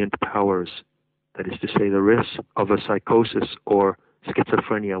deviant powers, that is to say, the risk of a psychosis or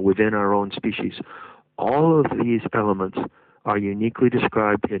schizophrenia within our own species. All of these elements are uniquely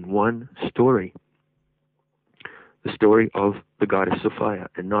described in one story, the story of the goddess Sophia,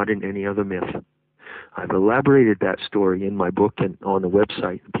 and not in any other myth. I've elaborated that story in my book and on the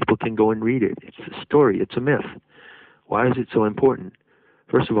website. People can go and read it. It's a story. It's a myth. Why is it so important?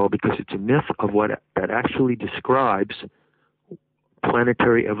 First of all, because it's a myth of that actually describes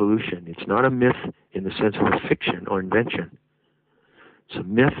planetary evolution. It's not a myth in the sense of a fiction or invention. It's a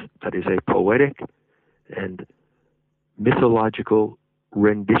myth that is a poetic and mythological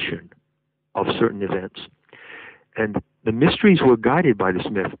rendition of certain events. And the mysteries were guided by this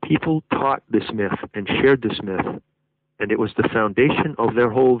myth. People taught this myth and shared this myth, and it was the foundation of their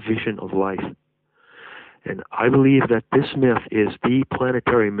whole vision of life. And I believe that this myth is the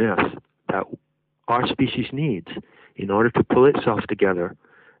planetary myth that our species needs in order to pull itself together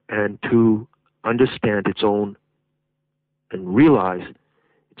and to understand its own and realize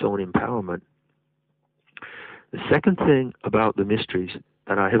its own empowerment. The second thing about the mysteries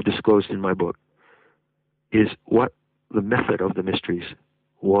that I have disclosed in my book is what the method of the mysteries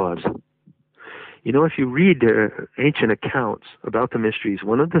was. You know, if you read ancient accounts about the mysteries,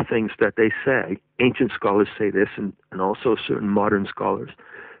 one of the things that they say, ancient scholars say this, and also certain modern scholars,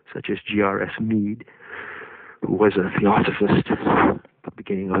 such as G.R.S. Mead, who was a theosophist at the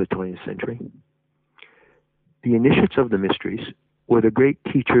beginning of the 20th century, the initiates of the mysteries were the great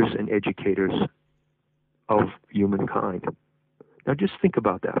teachers and educators of humankind. Now just think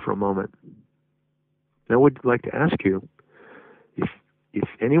about that for a moment. I would like to ask you, if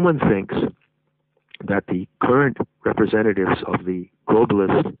anyone thinks that the current representatives of the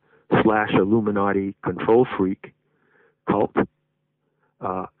globalist / Illuminati control freak cult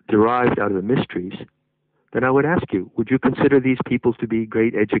derived out of the mysteries, then I would ask you, would you consider these people to be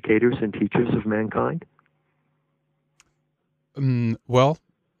great educators and teachers of mankind? Well,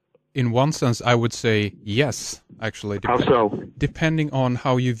 in one sense, I would say yes, actually. How so? Depending on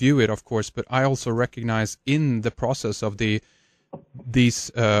how you view it, of course, but I also recognize in the process of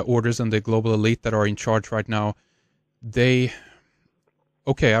these orders and the global elite that are in charge right now, I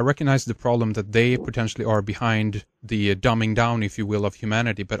recognize the problem that they potentially are behind the dumbing down, if you will, of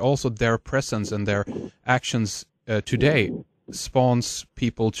humanity, but also their presence and their actions today spawns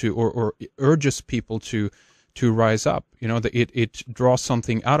people to, or urges people to rise up. You know, it draws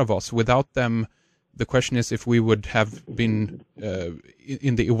something out of us. Without them, the question is if we would have been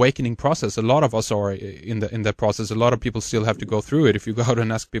in the awakening process. A lot of us are in the process. A lot of people still have to go through it. If you go out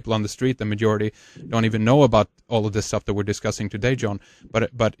and ask people on the street, the majority don't even know about all of this stuff that we're discussing today, John.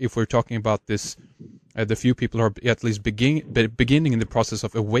 But if we're talking about this, the few people are at least beginning in the process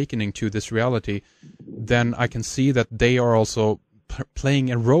of awakening to this reality, then I can see that they are also playing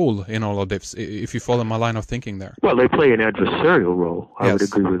a role in all of this, if you follow my line of thinking there. Well, they play an adversarial role. I would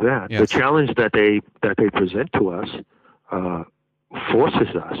agree with that. Yes. The challenge that they present to us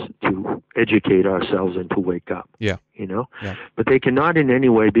forces us to educate ourselves and to wake up. Yeah. You know? Yeah. But they cannot in any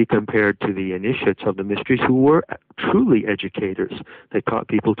way be compared to the initiates of the mysteries who were truly educators. They taught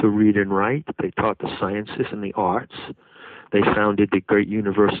people to read and write. They taught the sciences and the arts. They founded the great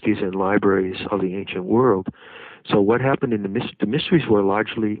universities and libraries of the ancient world. So what happened in the mysteries were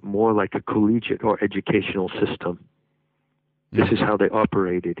largely more like a collegiate or educational system. This is how they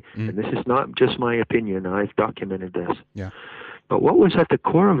operated. And this is not just my opinion. I've documented this. Yeah. But what was at the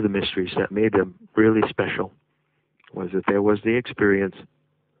core of the mysteries that made them really special was that there was the experience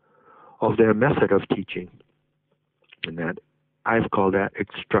of their method of teaching. And that I've called that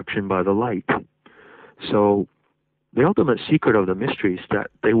instruction by the light. So the ultimate secret of the mysteries that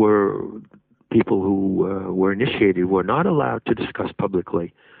they were people who were initiated were not allowed to discuss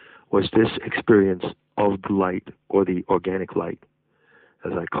publicly was this experience of the light, or the organic light,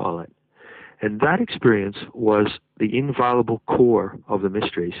 as I call it. And that experience was the inviolable core of the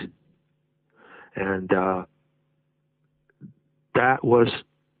mysteries. And that was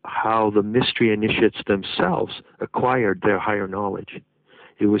how the mystery initiates themselves acquired their higher knowledge.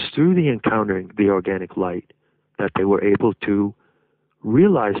 It was through the encountering the organic light that they were able to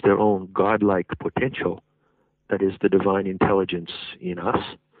realize their own godlike potential, that is the divine intelligence in us,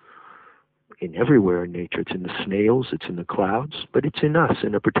 in everywhere in nature. It's in the snails, it's in the clouds, but it's in us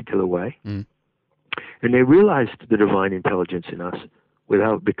in a particular way. And they realized the divine intelligence in us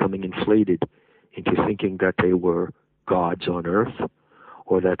without becoming inflated into thinking that they were gods on earth,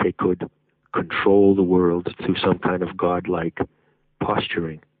 or that they could control the world through some kind of godlike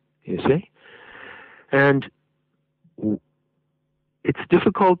posturing, you see? And it's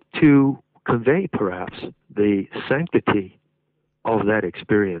difficult to convey, perhaps, the sanctity of that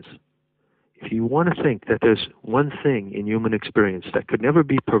experience. If you want to think that there's one thing in human experience that could never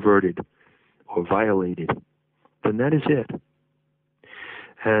be perverted or violated, then that is it.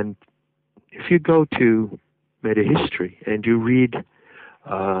 And if you go to metahistory and you read,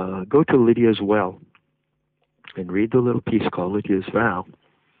 go to Lydia's Well and read the little piece called Lydia's Vow,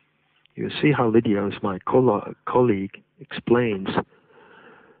 you see how Lydia, as my colleague, explains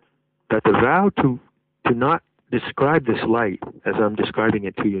that the vow to not describe this light as I'm describing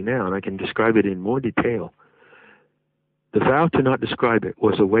it to you now, and I can describe it in more detail. The vow to not describe it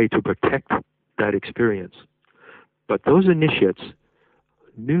was a way to protect that experience. But those initiates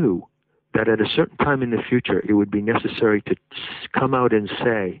knew that at a certain time in the future it would be necessary to come out and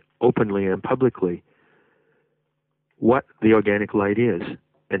say openly and publicly what the organic light is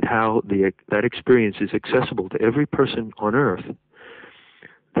and how that experience is accessible to every person on earth.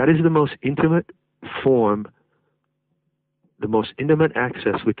 That is the most intimate form, the most intimate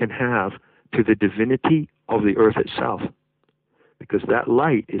access we can have to the divinity of the earth itself, because that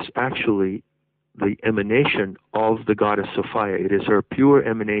light is actually the emanation of the goddess Sophia. It is her pure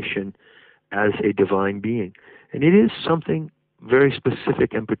emanation as a divine being. And it is something very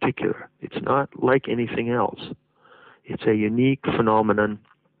specific and particular. It's not like anything else. It's a unique phenomenon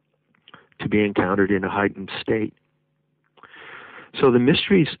to be encountered in a heightened state. So the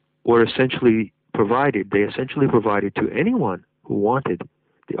mysteries were essentially provided to anyone who wanted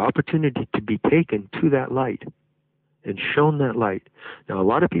the opportunity to be taken to that light and shown that light. Now, a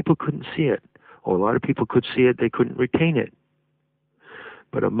lot of people couldn't see it, or a lot of people could see it, they couldn't retain it.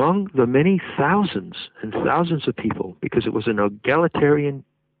 But among the many thousands and thousands of people, because it was an egalitarian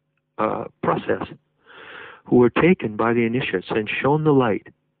process, who were taken by the initiates and shown the light,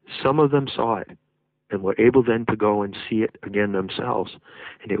 some of them saw it and were able then to go and see it again themselves.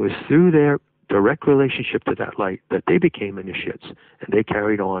 And it was through their direct relationship to that light that they became initiates, and they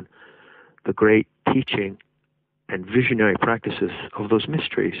carried on the great teaching and visionary practices of those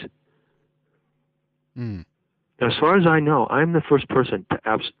mysteries. As far as I know, I'm the first person to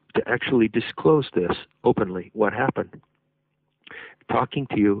actually disclose this openly, what happened, talking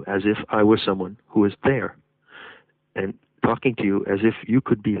to you as if I was someone who was there, and talking to you as if you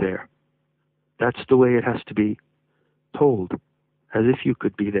could be there. That's the way it has to be told, as if you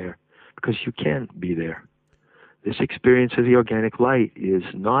could be there, because you can be there. This experience of the organic light is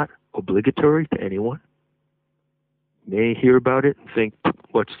not obligatory to anyone. You may hear about it and think,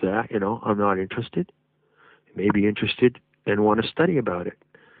 what's that? I'm not interested. You may be interested and want to study about it.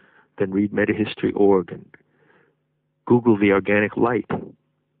 Then read metahistory.org and Google the organic light,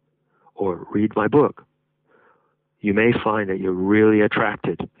 or read my book. You may find that you're really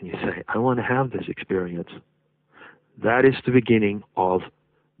attracted, and you say, I want to have this experience. That is the beginning of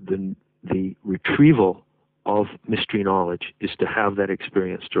the retrieval of mystery knowledge, is to have that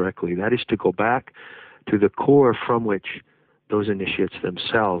experience directly. That is to go back to the core from which those initiates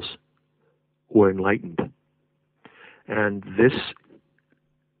themselves were enlightened. And this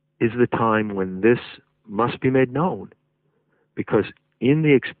is the time when this must be made known, because in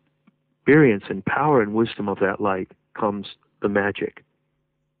the experience and power and wisdom of that light comes the magic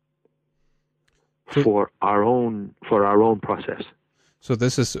for our own process. So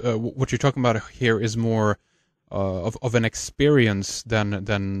this is what you're talking about here is more of an experience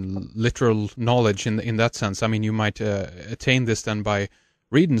than literal knowledge in that sense. I mean, you might attain this then by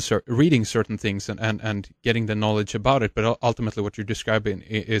reading certain things and getting the knowledge about it, but ultimately what you're describing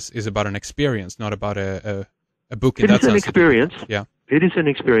is about an experience, not about a book in that sense. It is an experience. Yeah. It is an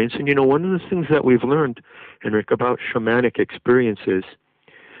experience. And, one of the things that we've learned, Henrik, about shamanic experiences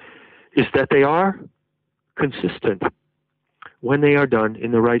is that they are consistent when they are done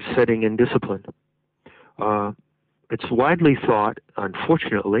in the right setting and discipline. It's widely thought,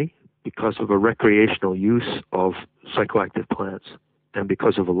 unfortunately, because of a recreational use of psychoactive plants and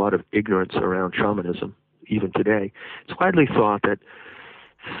because of a lot of ignorance around shamanism, even today, it's widely thought that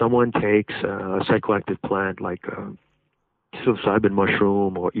someone takes a psychoactive plant like psilocybin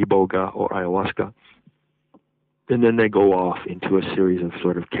mushroom or iboga or ayahuasca, and then they go off into a series of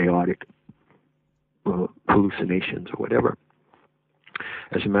sort of chaotic hallucinations or whatever.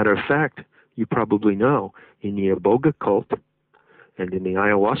 As a matter of fact, you probably know, in the iboga cult and in the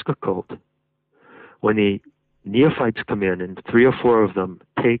ayahuasca cult, when the neophytes come in and 3 or 4 of them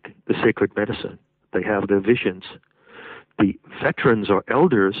take the sacred medicine, they have their visions. The veterans or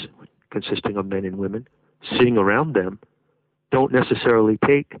elders, consisting of men and women, sitting around them, don't necessarily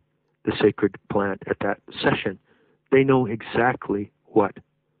take the sacred plant at that session. They know exactly what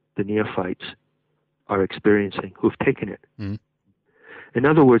the neophytes are experiencing who've taken it. Mm. In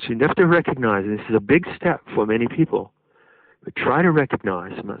other words, you have to recognize, and this is a big step for many people, but try to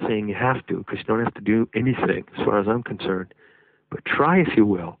recognize, I'm not saying you have to, because you don't have to do anything as far as I'm concerned, but try, if you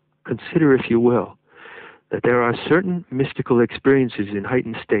will, consider, if you will, that there are certain mystical experiences in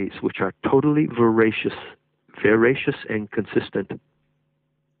heightened states which are totally veracious and consistent.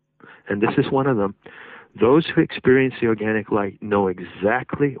 And this is one of them. Those who experience the organic light know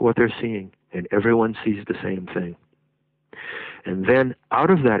exactly what they're seeing, and everyone sees the same thing. And then out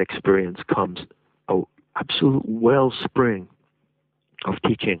of that experience comes an absolute wellspring of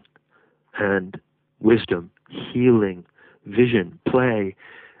teaching and wisdom, healing, vision, play,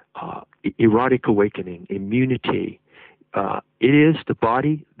 erotic awakening, immunity. It is the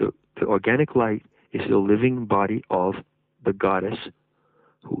body, the organic light is the living body of the goddess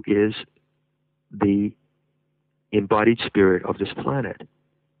who is the embodied spirit of this planet.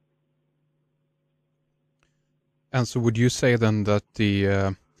 And so would you say then that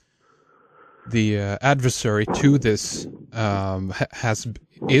the adversary to this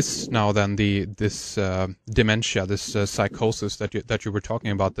is now then this dementia, this psychosis that you were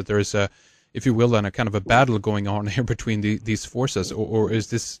talking about, that there is a, if you will, then a kind of a battle going on here between these forces, or is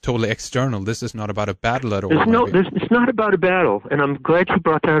this totally external? This is not about a battle at all? It's not about a battle, and I'm glad you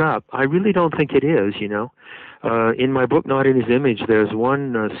brought that up. I really don't think it is, In my book, Not in His Image, there's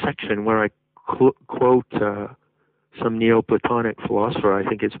one section where I quote some Neoplatonic philosopher, I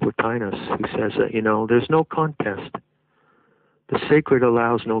think it's Plotinus, who says that, there's no contest. The sacred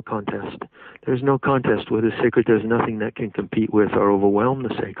allows no contest. There's no contest where the sacred does nothing that can compete with or overwhelm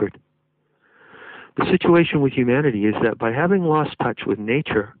the sacred. The situation with humanity is that by having lost touch with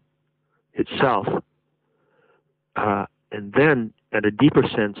nature itself, and then, at a deeper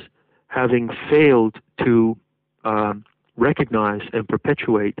sense, having failed to recognize and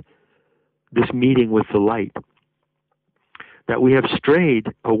perpetuate this meeting with the light, that we have strayed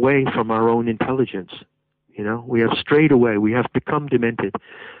away from our own intelligence. We have strayed away. We have become demented.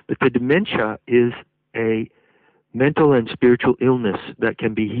 But the dementia is a mental and spiritual illness that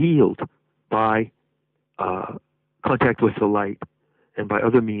can be healed by contact with the light and by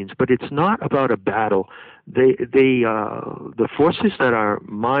other means. But it's not about a battle. The forces that are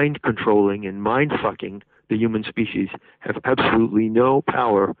mind controlling and mind fucking the human species have absolutely no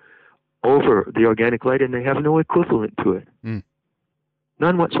power over the organic light, and they have no equivalent to it. Mm.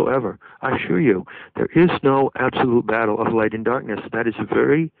 None whatsoever. I assure you, there is no absolute battle of light and darkness. That is a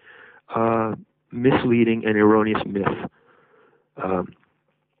very misleading and erroneous myth.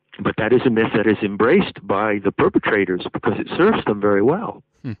 But that is a myth that is embraced by the perpetrators because it serves them very well.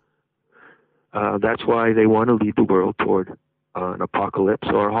 Hmm. That's why they want to lead the world toward an apocalypse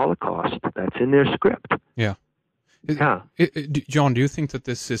or a Holocaust. That's in their script. Yeah. John, do you think that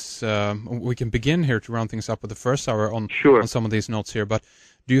this is, we can begin here to round things up with the first hour on some of these notes here, but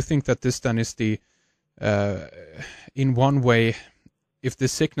do you think that this then is the, in one way, if the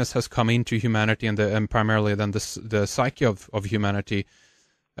sickness has come into humanity and primarily then the psyche of humanity,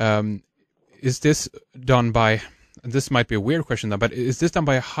 is this done by, and this might be a weird question though, but is this done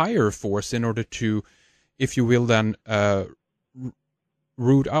by a higher force in order to, if you will then,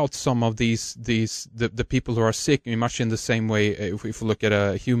 root out some of the people who are sick, much in the same way if we look at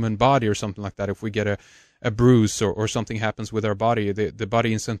a human body or something like that, if we get a bruise or something happens with our body, the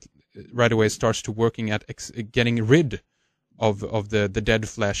body right away starts to working at getting rid of the dead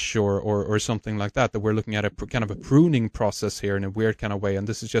flesh or something like that. That we're looking at a kind of a pruning process here in a weird kind of way, and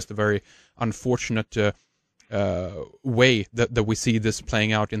this is just a very unfortunate way that we see this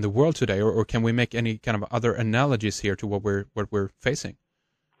playing out in the world today. Or can we make any kind of other analogies here to what we're facing?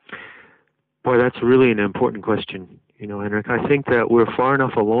 Boy, that's really an important question, Henrik. I think that we're far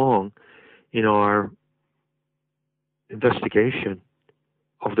enough along in our investigation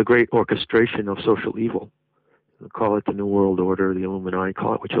of the great orchestration of social evil. Call it the New World Order, the Illuminati,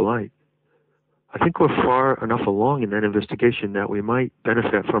 call it what you like. I think we're far enough along in that investigation that we might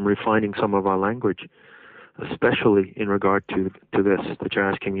benefit from refining some of our language, especially in regard to this that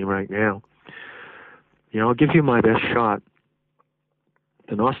you're asking me right now. I'll give you my best shot.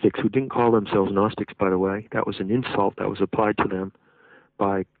 The Gnostics, who didn't call themselves Gnostics, by the way, that was an insult that was applied to them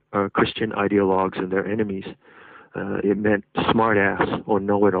by Christian ideologues and their enemies. It meant smartass or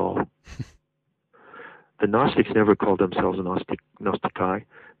know-it-all. The Gnostics never called themselves Gnostici.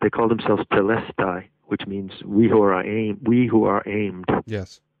 They called themselves telestai, which means we who are aimed.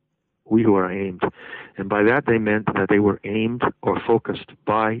 Yes. We who are aimed. And by that they meant that they were aimed or focused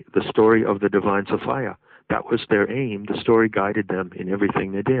by the story of the divine Sophia. That was their aim. The story guided them in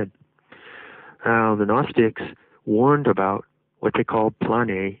everything they did. Now, the Gnostics warned about what they called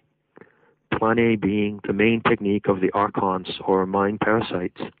plane being the main technique of the Archons, or mind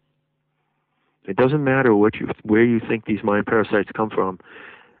parasites. It doesn't matter where you think these mind parasites come from.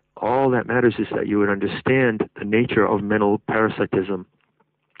 All that matters is that you would understand the nature of mental parasitism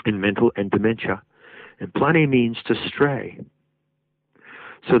in mental and dementia. And plane means to stray.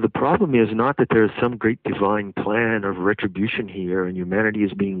 So the problem is not that there is some great divine plan of retribution here and humanity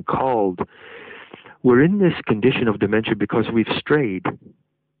is being called. We're in this condition of dementia because we've strayed.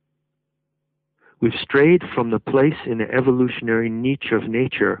 We've strayed from the place in the evolutionary niche of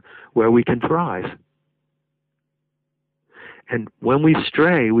nature where we can thrive. And when we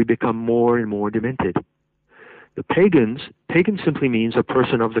stray, we become more and more demented. The pagan simply means a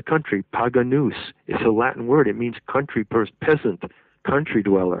person of the country. Paganus is a Latin word. It means country, peasant, country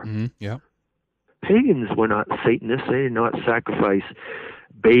dweller. Mm-hmm. Yeah. Pagans were not Satanists. They did not sacrifice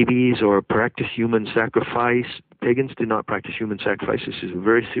babies or practice human sacrifice. Pagans did not practice human sacrifice. This is a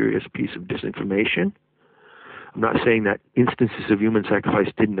very serious piece of disinformation. I'm not saying that instances of human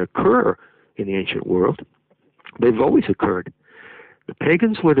sacrifice didn't occur in the ancient world. They've always occurred. The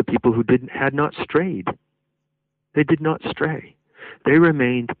pagans were the people who had not strayed. They did not stray. They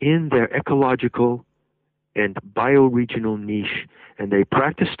remained in their ecological and bioregional niche, and they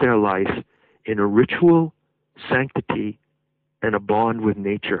practiced their life in a ritual sanctity and a bond with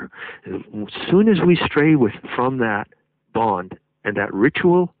nature. As soon as we stray from that bond and that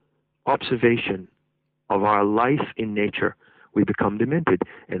ritual observation of our life in nature, we become demented.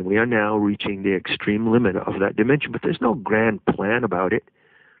 And we are now reaching the extreme limit of that dimension. But there's no grand plan about it.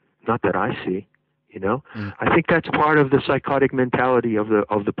 Not that I see. I think that's part of the psychotic mentality of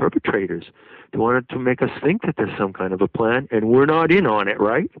the perpetrators. They wanted to make us think that there's some kind of a plan, and we're not in on it,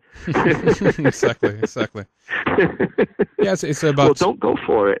 right? Exactly. Yes, it's about. Well, don't go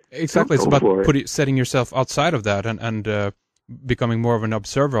for it. Exactly, it's about setting yourself outside of that and becoming more of an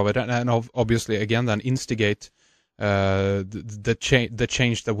observer of it, and obviously again then instigate the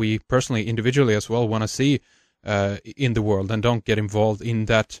change that we personally, individually as well, want to see in the world, and don't get involved in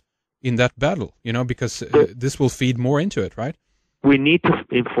that battle, because this will feed more into it, right? We need to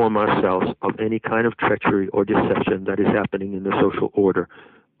inform ourselves of any kind of treachery or deception that is happening in the social order.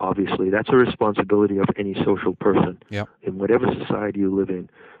 Obviously, that's a responsibility of any social person in whatever society you live in,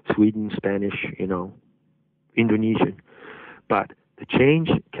 Sweden, Spanish, Indonesian. But the change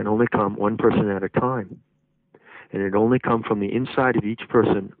can only come one person at a time. And it only comes from the inside of each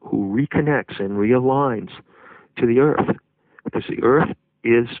person who reconnects and realigns to the earth. Because the earth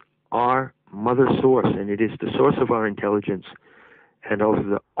is our mother source, and it is the source of our intelligence. And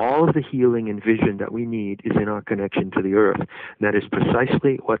all of the healing and vision that we need is in our connection to the earth. And that is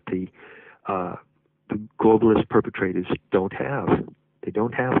precisely what the globalist perpetrators don't have. They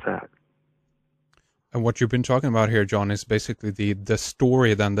don't have that. And what you've been talking about here, John, is basically the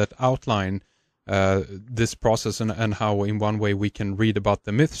story then that outline this process and how in one way we can read about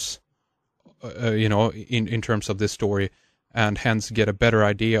the myths, in terms of this story, and hence get a better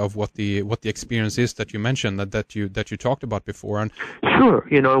idea of what the experience is that you mentioned, that you talked about before. And sure,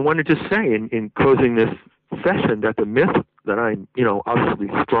 I wanted to say in closing this session that the myth that I'm obviously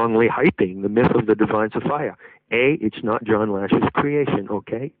strongly hyping, the myth of the divine Sophia. It's not John Lash's creation.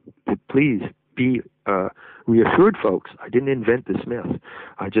 Okay, please be reassured, folks. I didn't invent this myth.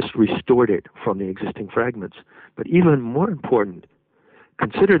 I just restored it from the existing fragments. But even more important,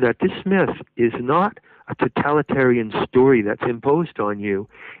 consider that this myth is not a totalitarian story that's imposed on you.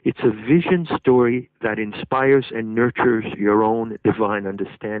 It's a vision story that inspires and nurtures your own divine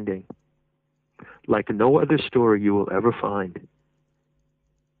understanding, like no other story you will ever find.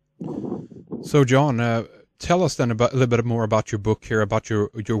 So, John, tell us then a little bit more about your book here, about your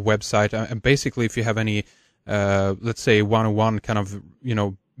website, and basically if you have any, let's say, one-on-one kind of,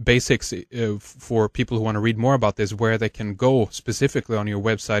 basics for people who want to read more about this, where they can go specifically on your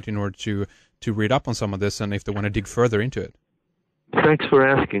website in order to read up on some of this, and if they want to dig further into it. Thanks for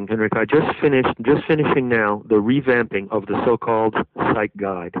asking, Henrik. I just finishing now the revamping of the so-called site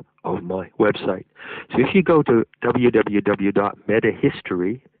guide of my website. So if you go to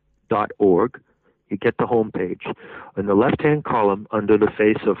www.metahistory.org, you get the home page. In the left-hand column, under the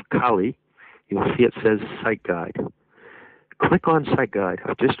face of Kali, you'll see it says Site Guide. Click on Site Guide.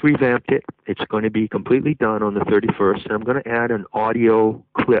 I've just revamped it. It's going to be completely done on the 31st, and I'm going to add an audio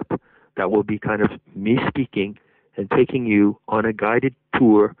clip that will be kind of me speaking and taking you on a guided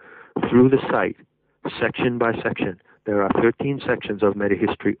tour through the site, section by section. There are 13 sections of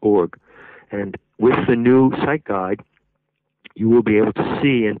metahistory.org, and with the new Site Guide, you will be able to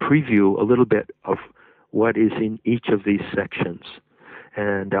see and preview a little bit of what is in each of these sections.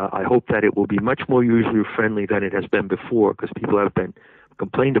 And I hope that it will be much more user-friendly than it has been before, because people have been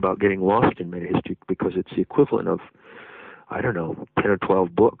complained about getting lost in metahistory because it's the equivalent of, 10 or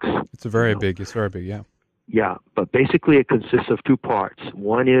 12 books. It's very big, yeah. Yeah, but basically it consists of two parts.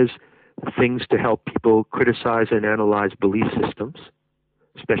 One is things to help people criticize and analyze belief systems,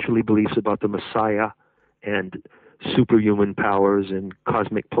 especially beliefs about the Messiah and superhuman powers and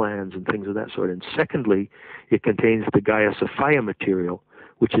cosmic plans and things of that sort. And secondly, it contains the Gaia Sophia material,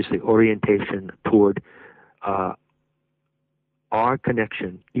 which is the orientation toward our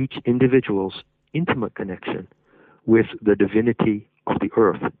connection, each individual's intimate connection with the divinity of the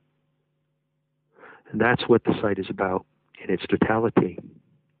earth. And that's what the site is about in its totality.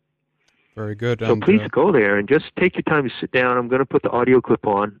 Very good. So please go there and just take your time to sit down. I'm going to put the audio clip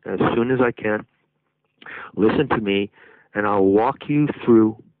on as soon as I can. Listen to me, and I'll walk you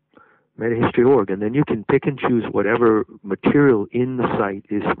through metahistory.org, and then you can pick and choose whatever material in the site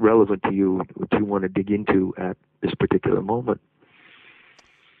is relevant to you, what you want to dig into at this particular moment.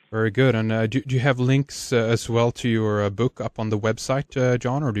 Very good. And do you have links as well to your book up on the website,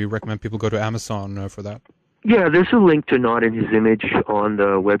 John, or do you recommend people go to Amazon for that? Yeah, there's a link to Not in His Image on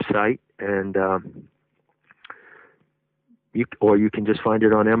the website, and you can just find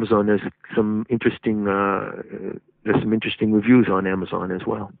it on Amazon. There's some interesting reviews on Amazon as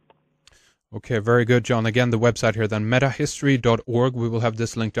well. Okay, very good, John. Again, the website here then, metahistory.org. We will have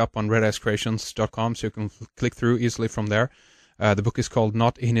this linked up on redicecreations.com, so you can click through easily from there. The book is called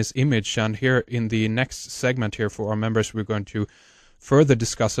Not in His Image, and here in the next segment here for our members, we're going to further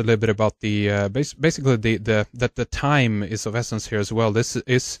discuss a little bit about the basically that the time is of essence here as well. This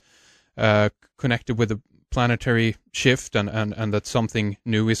is connected with the planetary shift and that something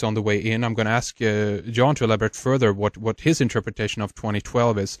new is on the way in. I'm going to ask John to elaborate further what his interpretation of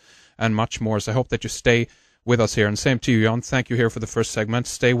 2012 is and much more. So I hope that you stay with us here. And same to you, John. Thank you here for the first segment.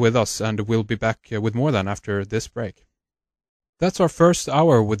 Stay with us, and we'll be back with more then after this break. That's our first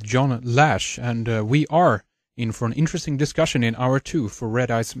hour with John Lash, and we are in for an interesting discussion in hour 2 for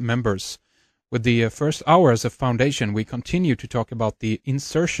Red Eyes members. With the first hour as a foundation, we continue to talk about the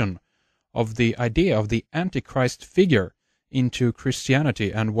insertion of the idea of the Antichrist figure into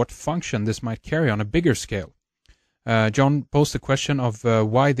Christianity and what function this might carry on a bigger scale. John posed the question of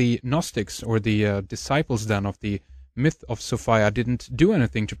why the Gnostics, or the disciples then of the myth of Sophia, didn't do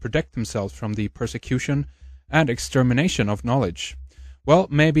anything to protect themselves from the persecution and extermination of knowledge. Well,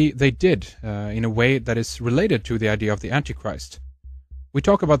 maybe they did, in a way that is related to the idea of the Antichrist. We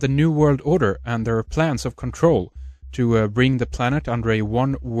talk about the New World Order and their plans of control to bring the planet under a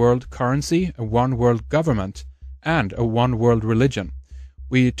one-world currency, a one-world government, and a one-world religion.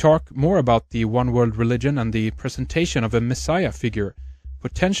 We talk more about the one-world religion and the presentation of a Messiah figure,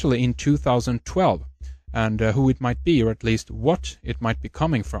 potentially in 2012, and who it might be, or at least what it might be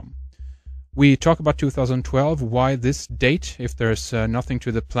coming from. We talk about 2012, why this date, if there's nothing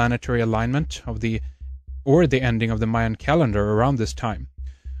to the planetary alignment of the ending of the Mayan calendar around this time.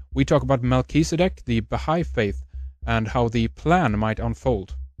 We talk about Melchizedek, the Baha'i faith, and how the plan might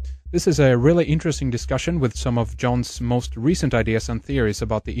unfold. This is a really interesting discussion with some of John's most recent ideas and theories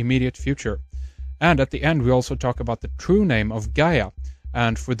about the immediate future. And at the end we also talk about the true name of Gaia,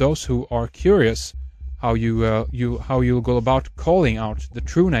 and for those who are curious, how you'll go about calling out the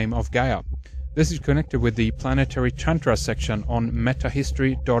true name of Gaia. This is connected with the Planetary Tantra section on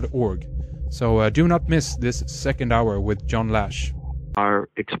metahistory.org. So do not miss this second hour with John Lash. are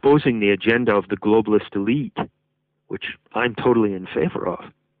exposing the agenda of the globalist elite, which I'm totally in favor of.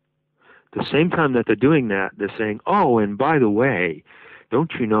 At the same time that they're doing that, they're saying, oh, and by the way,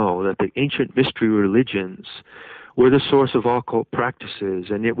 don't you know that the ancient mystery religions were the source of all occult practices,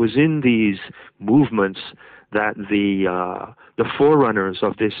 and it was in these movements that the forerunners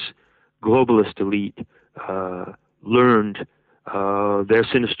of this globalist elite learned their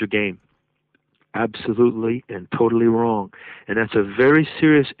sinister game. Absolutely and totally wrong. And that's a very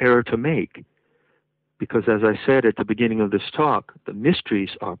serious error to make, because as I said at the beginning of this talk, the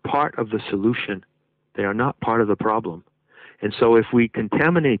mysteries are part of the solution. They are not part of the problem. And so if we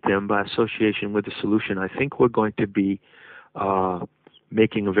contaminate them by association with the solution, I think we're going to be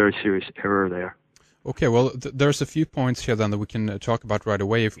making a very serious error there. Okay, well, there's a few points here then that we can talk about right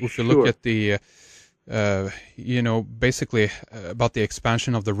away. If you look at the, basically about the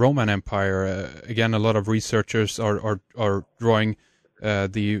expansion of the Roman Empire, again, a lot of researchers are drawing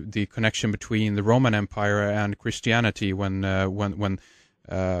the connection between the Roman Empire and Christianity when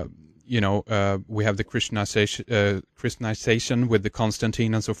we have the Christianization with the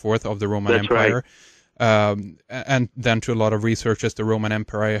Constantine and so forth of the Roman Empire. Right. And then to a lot of researchers, the Roman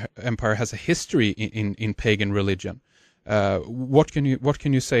Empire has a history in pagan religion. What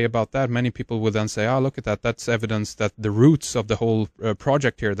can you say about that? Many people would then say, look at that. That's evidence that the roots of the whole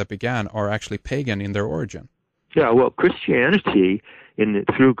project here that began are actually pagan in their origin. Yeah, well, Christianity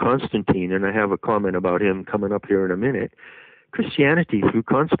through Constantine, and I have a comment about him coming up here in a minute, Christianity through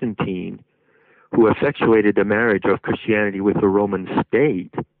Constantine, who effectuated the marriage of Christianity with the Roman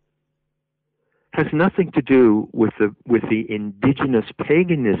state, has nothing to do with the indigenous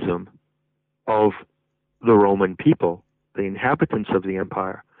paganism of the Roman people, the inhabitants of the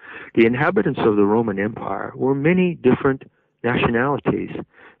empire. The inhabitants of the Roman Empire were many different nationalities: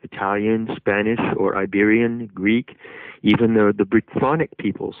 Italian, Spanish, or Iberian, Greek, even the Brythonic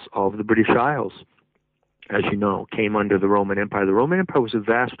peoples of the British Isles, as you know, came under the Roman Empire. The Roman Empire was a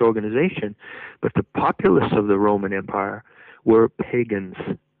vast organization, but the populace of the Roman Empire were pagans.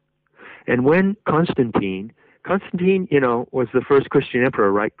 And when Constantine, was the first Christian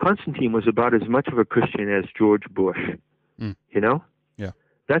emperor, right? Constantine was about as much of a Christian as George Bush, Yeah.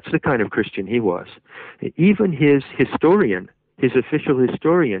 That's the kind of Christian he was. Even his official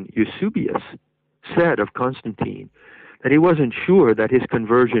historian, Eusebius, said of Constantine that he wasn't sure that his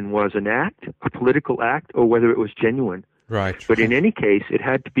conversion was an act, a political act, or whether it was genuine. Right. But in any case, it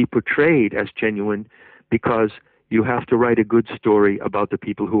had to be portrayed as genuine, because you have to write a good story about the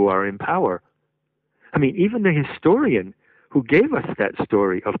people who are in power. I mean, even the historian who gave us that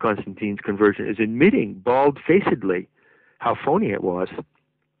story of Constantine's conversion is admitting bald-facedly how phony it was.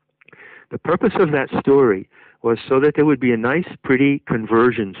 The purpose of that story was so that there would be a nice, pretty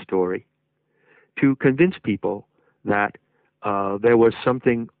conversion story to convince people that there was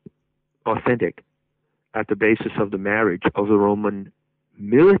something authentic at the basis of the marriage of the Roman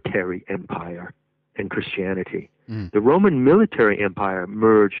military empire and Christianity. The Roman military empire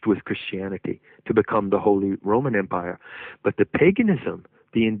merged with Christianity to become the Holy Roman Empire. But the paganism,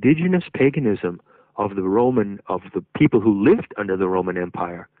 the indigenous paganism of the people who lived under the Roman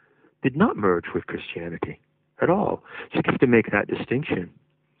Empire, did not merge with Christianity at all. So you have to make that distinction.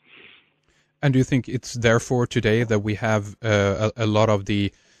 And do you think it's therefore today that we have a lot of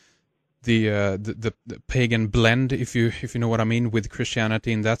the pagan blend, if you know what I mean, with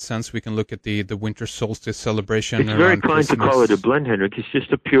Christianity? In that sense, we can look at the winter solstice celebration. It's very kind to call it a blend, Henrik. It's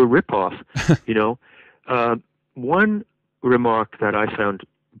just a pure ripoff. One remark that I found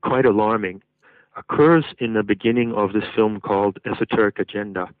quite alarming occurs in the beginning of this film called Esoteric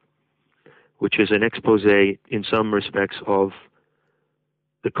Agenda, which is an expose in some respects of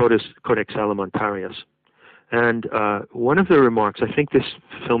the Codex Alimentarius. And one of the remarks, I think this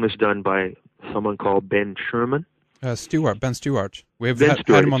film is done by someone called Ben Sherman. Ben Stewart. We've had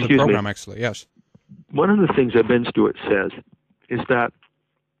him on the program, actually, yes. One of the things that Ben Stewart says is that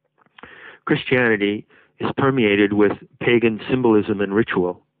Christianity is permeated with pagan symbolism and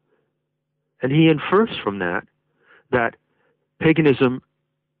ritual. And he infers from that paganism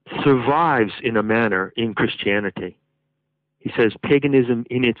survives in a manner in Christianity. He says paganism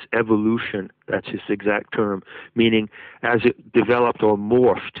in its evolution, that's his exact term, meaning as it developed or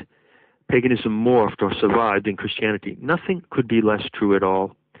morphed, paganism morphed or survived in Christianity. Nothing could be less true at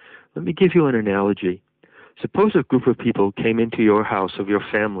all. Let me give you an analogy. Suppose a group of people came into your house, of your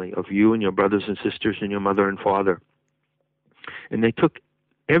family, of you and your brothers and sisters and your mother and father, and they took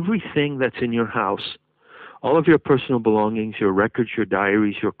everything that's in your house, all of your personal belongings, your records, your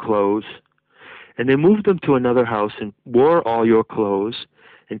diaries, your clothes, and they moved them to another house and wore all your clothes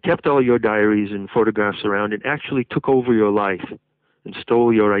and kept all your diaries and photographs around and actually took over your life and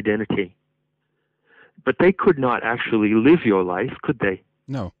stole your identity. But they could not actually live your life, could they?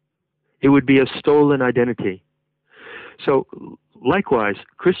 No. It would be a stolen identity. So, likewise,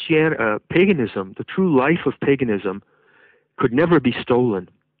 paganism, the true life of paganism, could never be stolen.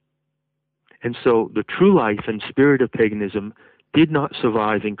 And so the true life and spirit of paganism did not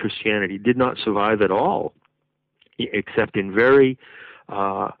survive in Christianity, did not survive at all, except in very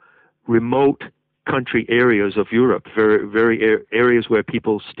remote country areas of Europe, very areas where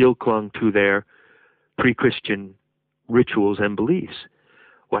people still clung to their pre-Christian rituals and beliefs.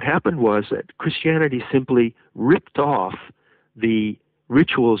 What happened was that Christianity simply ripped off the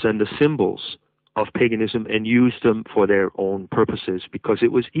rituals and the symbols of paganism and used them for their own purposes, because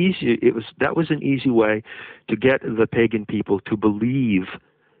it was easy. That was an easy way to get the pagan people to believe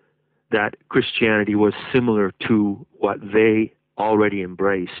that Christianity was similar to what they already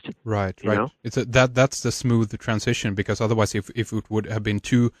embraced. Right. Know? That's the smooth transition, because otherwise, if it would have been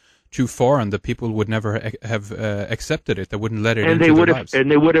too foreign, the people would never have accepted it. They wouldn't let it into their lives. And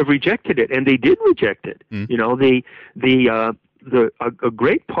they would have rejected it, and they did reject it. Mm. You know, a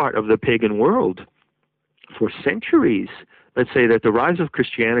great part of the pagan world for centuries, let's say that the rise of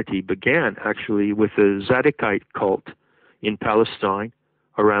Christianity began actually with the Zadokite cult in Palestine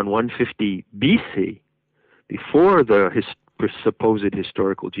around 150 BC, before the supposed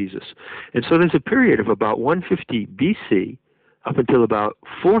historical Jesus. And so there's a period of about 150 BC up until about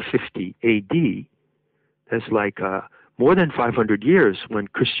 450 AD. That's like more than 500 years when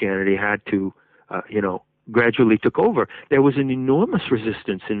Christianity had to, gradually took over. There was an enormous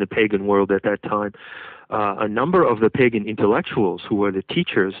resistance in the pagan world at that time. A number of the pagan intellectuals who were the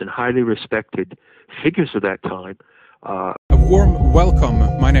teachers and highly respected figures of that time. A warm welcome.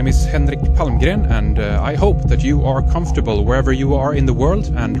 My name is Henrik Palmgren, and I hope that you are comfortable wherever you are in the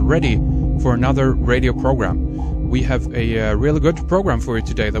world and ready for another radio program. We have a really good program for you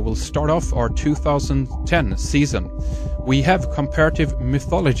today that will start off our 2010 season. We have comparative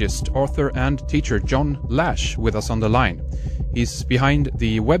mythologist, author and teacher John Lash with us on the line. He's behind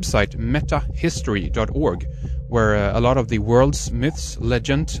the website metahistory.org, where a lot of the world's myths,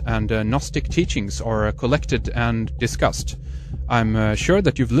 legend and Gnostic teachings are collected and discussed. I'm sure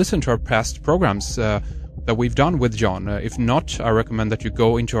that you've listened to our past programs that we've done with John. If not, I recommend that you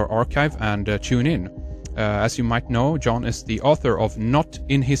go into our archive and tune in. As you might know, John is the author of Not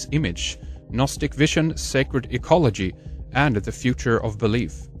in His Image, Gnostic Vision, Sacred Ecology, and the Future of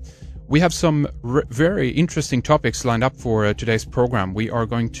Belief. We have some very interesting topics lined up for today's program. We are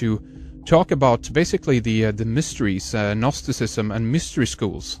going to talk about basically the mysteries, Gnosticism and mystery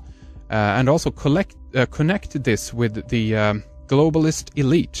schools, and also connect this with the globalist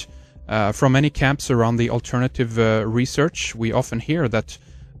elite. From many camps around the alternative research, we often hear that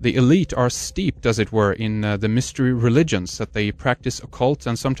the elite are steeped, as it were, in the mystery religions, that they practice occult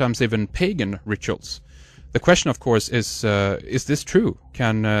and sometimes even pagan rituals. The question, of course, is this true?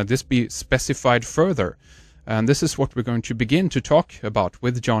 Can this be specified further? And this is what we're going to begin to talk about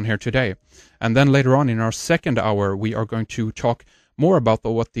with John here today. And then later on in our second hour, we are going to talk more about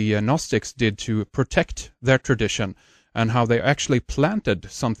what the Gnostics did to protect their tradition and how they actually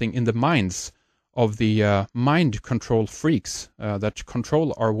planted something in the minds of the mind control freaks that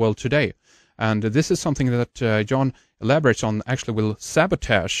control our world today. And this is something that John elaborates on, actually will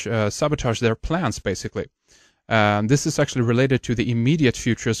sabotage their plans, basically. This is actually related to the immediate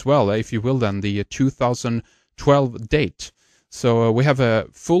future as well, if you will, then the 2012 date. So we have a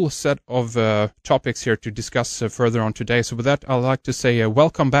full set of topics here to discuss further on today. So with that, I'd like to say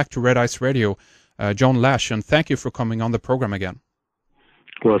welcome back to Red Ice Radio, John Lash, and thank you for coming on the program again.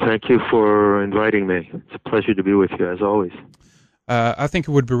 Well, thank you for inviting me. It's a pleasure to be with you, as always. I think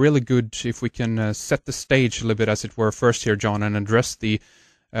it would be really good if we can set the stage a little bit, as it were, first here, John, and address the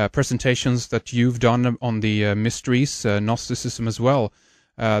presentations that you've done on the mysteries, Gnosticism as well.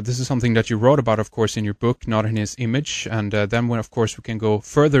 This is something that you wrote about, of course, in your book, Not in His Image, and then, when, of course, we can go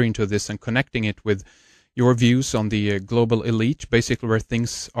further into this and connecting it with your views on the global elite, basically where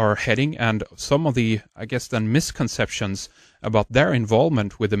things are heading, and some of the, I guess, then misconceptions about their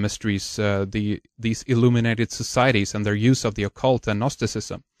involvement with the mysteries, these illuminated societies and their use of the occult and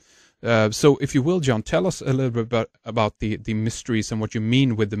Gnosticism. So, if you will, John, tell us a little bit about the mysteries and what you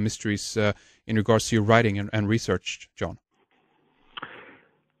mean with the mysteries in regards to your writing and research, John.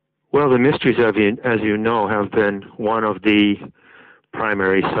 Well, the mysteries, as you know, have been one of the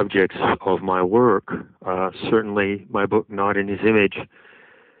primary subjects of my work. Certainly, my book, Not in His Image,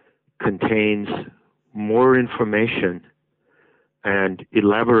 contains more information and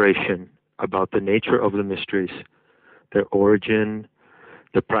elaboration about the nature of the mysteries, their origin,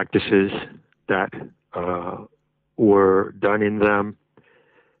 the practices that were done in them,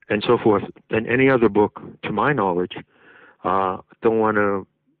 and so forth, than any other book, to my knowledge. Don't want to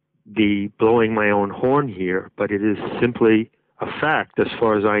be blowing my own horn here, but it is simply a fact, as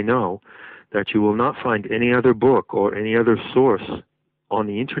far as I know, that you will not find any other book or any other source on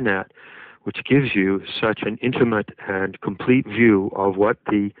the internet which gives you such an intimate and complete view of what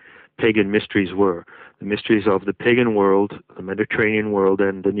the pagan mysteries were. The mysteries of the pagan world, the Mediterranean world,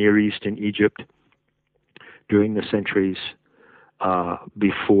 and the Near East and Egypt during the centuries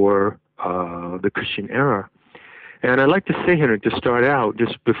before the Christian era. And I'd like to say, Henry, to start out,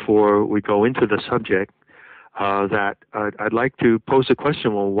 just before we go into the subject, that I'd like to pose a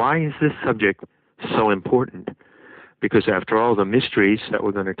question, well, why is this subject so important? Because after all, the mysteries that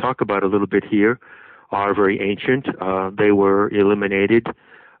we're going to talk about a little bit here are very ancient. They were eliminated,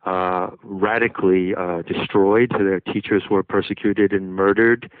 radically destroyed. Their teachers were persecuted and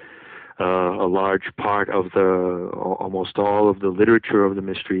murdered. A large part of almost all of the literature of the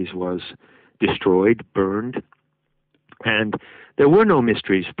mysteries was destroyed, burned. And there were no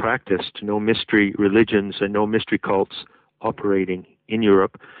mysteries practiced, no mystery religions and no mystery cults operating in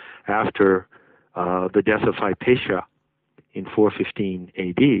Europe after the death of Hypatia in 415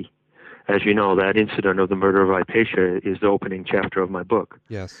 AD. As you know, that incident of the murder of Hypatia is the opening chapter of my book.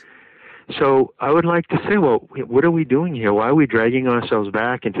 Yes. So I would like to say, well, what are we doing here? Why are we dragging ourselves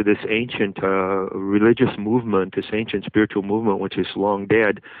back into this ancient religious movement, this ancient spiritual movement, which is long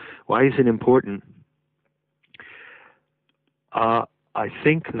dead? Why is it important? I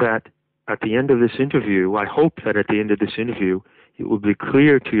think that at the end of this interview, I hope that at the end of this interview, it will be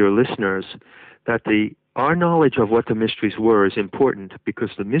clear to your listeners that our knowledge of what the mysteries were is important, because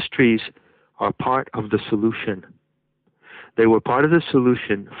the mysteries are part of the solution. They were part of the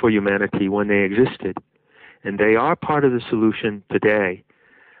solution for humanity when they existed, and they are part of the solution today.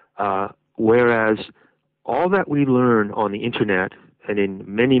 Whereas all that we learn on the internet and in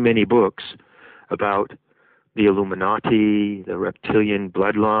many, many books about the Illuminati, the reptilian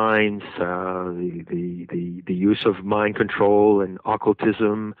bloodlines, the use of mind control and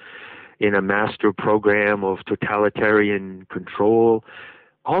occultism in a master program of totalitarian control,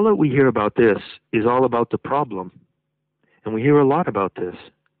 all that we hear about this is all about the problem. And we hear a lot about this.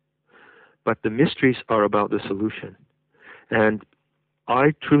 But the mysteries are about the solution. And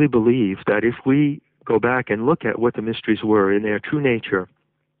I truly believe that if we go back and look at what the mysteries were in their true nature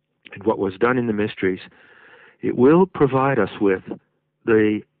and what was done in the mysteries, it will provide us with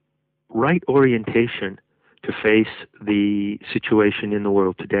the right orientation to face the situation in the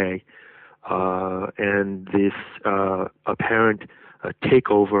world today and this apparent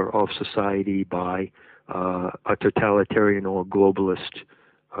takeover of society by a totalitarian or globalist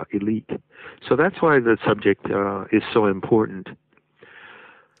elite. So that's why the subject is so important.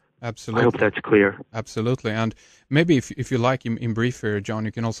 Absolutely. I hope that's clear. Absolutely. And maybe if you like, in brief here, John,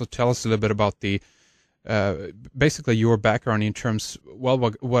 you can also tell us a little bit about basically your background in terms, well,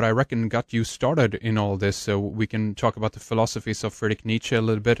 what I reckon got you started in all this. So we can talk about the philosophies of Friedrich Nietzsche a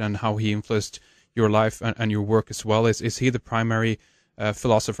little bit and how he influenced your life and your work as well. Is he the primary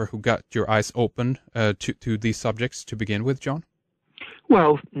philosopher who got your eyes open to these subjects to begin with, John?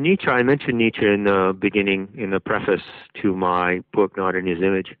 Well, Nietzsche, I mentioned Nietzsche in the beginning, in the preface to my book, Not in His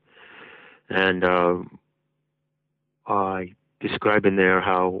Image. And I describe in there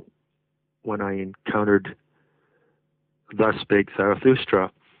how when I encountered Thus Spake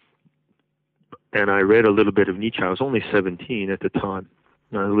Zarathustra, and I read a little bit of Nietzsche. I was only 17 at the time.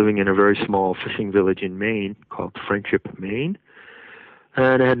 I was living in a very small fishing village in Maine called Friendship, Maine.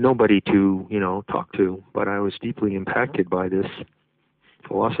 And I had nobody to, talk to, but I was deeply impacted by this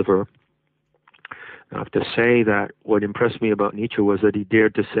philosopher. I have to say that what impressed me about Nietzsche was that he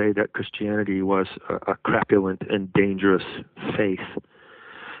dared to say that Christianity was a crapulent and dangerous faith.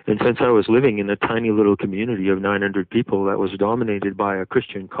 And since I was living in a tiny little community of 900 people that was dominated by a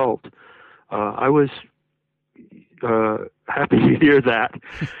Christian cult, I was happy to hear that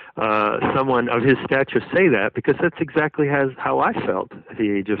someone of his stature say that, because that's exactly how I felt at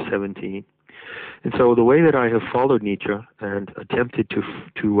the age of 17. And so the way that I have followed Nietzsche and attempted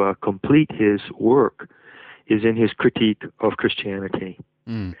to complete his work is in his critique of Christianity.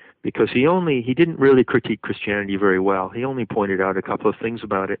 Because he didn't really critique Christianity very well. He only pointed out a couple of things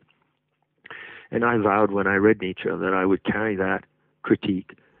about it. And I vowed when I read Nietzsche that I would carry that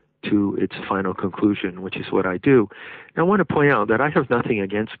critique to its final conclusion, which is what I do. And I want to point out that I have nothing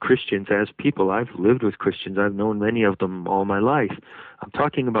against Christians as people. I've lived with Christians. I've known many of them all my life. I'm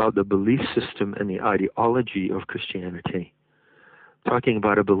talking about the belief system and the ideology of Christianity. I'm talking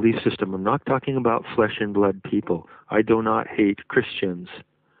about a belief system. I'm not talking about flesh and blood people. I do not hate Christians.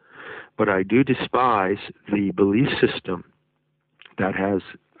 but I do despise the belief system that has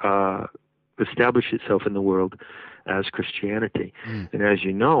established itself in the world as Christianity. And as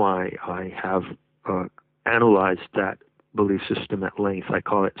you know, I have analyzed that belief system at length. I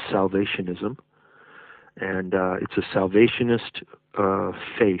call it salvationism, and it's a salvationist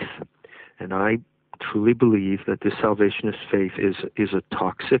faith. And I truly believe that this salvationist faith is a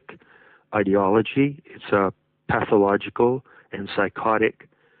toxic ideology. It's a pathological and psychotic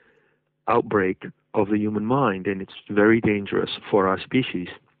outbreak of the human mind, and it's very dangerous for our species.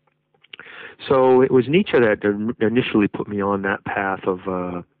 So it was Nietzsche that initially put me on that path of,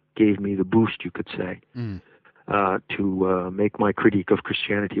 gave me the boost, you could say, to make my critique of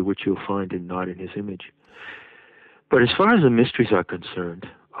Christianity, which you'll find in Not in His Image. But as far as the mysteries are concerned,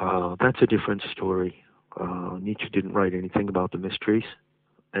 that's a different story. Nietzsche didn't write anything about the mysteries,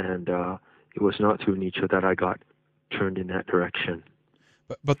 and it was not through Nietzsche that I got turned in that direction.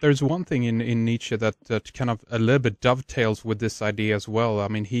 But there's one thing in Nietzsche that kind of a little bit dovetails with this idea as well. I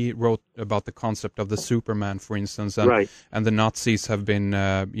mean, he wrote about the concept of the Superman, for instance, and, and the Nazis have been,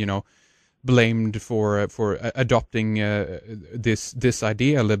 blamed for adopting this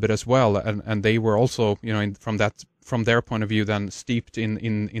idea a little bit as well, and they were also, from their point of view, then steeped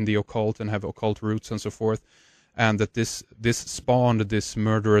in the occult and have occult roots and so forth, and that this spawned this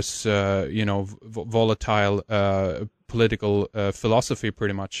murderous, volatile political philosophy,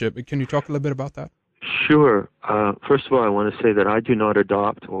 pretty much. Can you talk a little bit about that? Sure. First of all, I want to say that I do not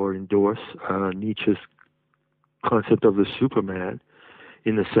adopt or endorse Nietzsche's concept of the Superman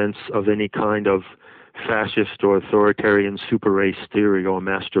in the sense of any kind of fascist or authoritarian super race theory or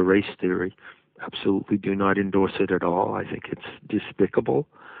master race theory. Absolutely do not endorse it at all. I think it's despicable,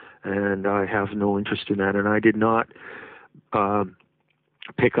 and I have no interest in that. And I did not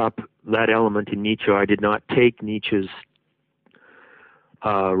pick up that element in Nietzsche. I did not take Nietzsche's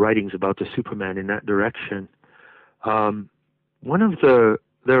writings about the Superman in that direction. There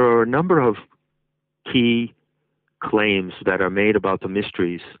are a number of key claims that are made about the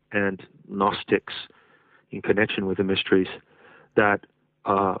mysteries and Gnostics in connection with the mysteries that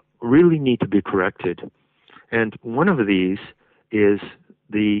really need to be corrected. And one of these is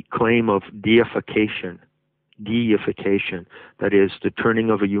the claim of deification, that is, the turning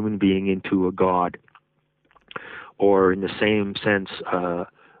of a human being into a god, or in the same sense,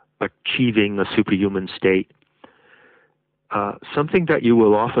 achieving a superhuman state. Something that you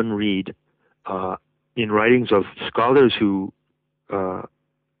will often read in writings of scholars who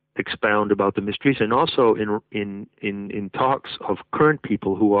expound about the mysteries, and also in talks of current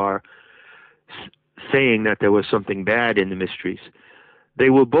people who are saying that there was something bad in the mysteries. They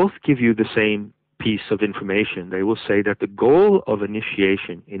will both give you the same piece of information. They will say that the goal of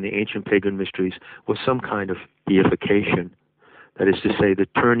initiation in the ancient pagan mysteries was some kind of deification. That is to say, the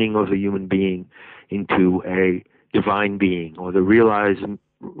turning of the human being into a divine being, or the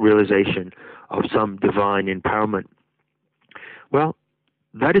realization of some divine empowerment. Well,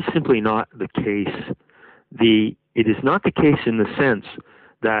 that is simply not the case. It is not the case in the sense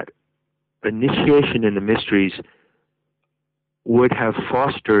that initiation in the mysteries would have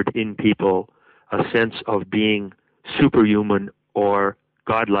fostered in people a sense of being superhuman or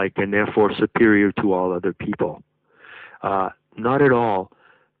godlike and therefore superior to all other people. Not at all.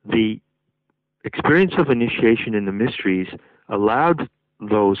 The experience of initiation in the mysteries allowed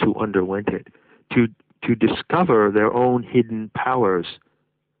those who underwent it to discover their own hidden powers,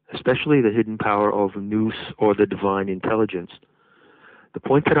 especially the hidden power of Nous, or the divine intelligence. The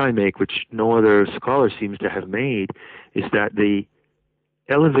point that I make, which no other scholar seems to have made, is that the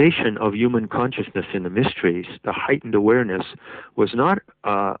elevation of human consciousness in the mysteries, the heightened awareness, was not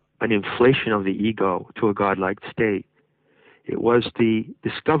an inflation of the ego to a godlike state. It was the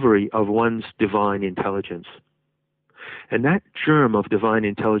discovery of one's divine intelligence. And that germ of divine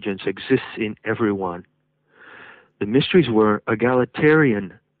intelligence exists in everyone. The mysteries were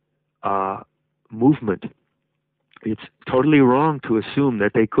egalitarian movement. It's totally wrong to assume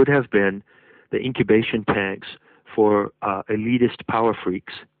that they could have been the incubation tanks for elitist power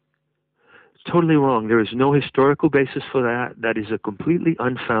freaks. It's totally wrong. There is no historical basis for that. That is a completely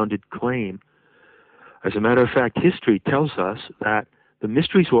unfounded claim. As a matter of fact, history tells us that the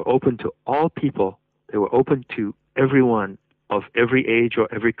mysteries were open to all people. They were open to everyone of every age or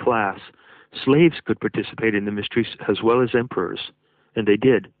every class. Slaves could participate in the mysteries as well as emperors, and they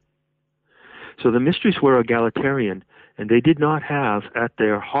did. So the mysteries were egalitarian, and they did not have at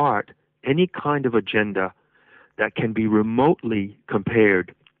their heart any kind of agenda that can be remotely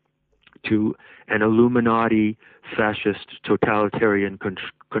compared to an Illuminati, fascist, totalitarian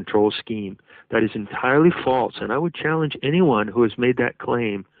control scheme. That is entirely false, and I would challenge anyone who has made that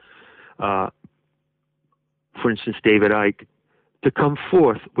claim for instance, David Icke, to come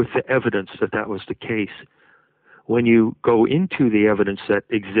forth with the evidence that that was the case. When you go into the evidence that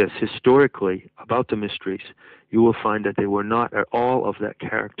exists historically about the mysteries, you will find that they were not at all of that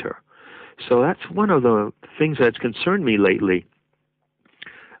character. So that's one of the things that's concerned me lately,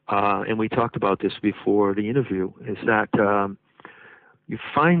 and we talked about this before the interview, is that you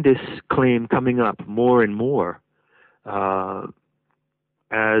find this claim coming up more and more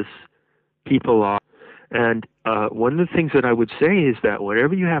as people are. And one of the things that I would say is that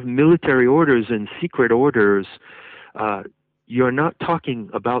whenever you have military orders and secret orders, you're not talking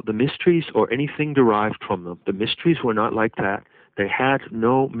about the mysteries or anything derived from them. The mysteries were not like that. They had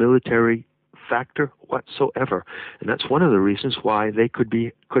no military factor whatsoever, and that's one of the reasons why they could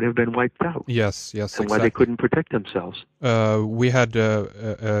have been wiped out. Yes, and exactly. Why they couldn't protect themselves. We had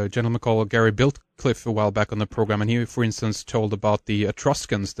a gentleman called Gary Biltcliffe a while back on the program, and he, for instance, told about the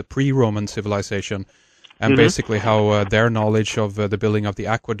Etruscans, the pre-Roman civilization, and basically how their knowledge of the building of the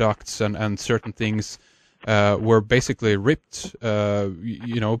aqueducts and certain things were basically ripped,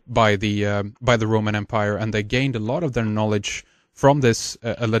 by the Roman Empire, and they gained a lot of their knowledge from this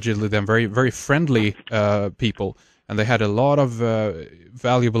allegedly then very, very friendly people, and they had a lot of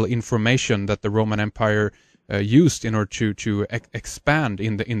valuable information that the Roman Empire used in order to expand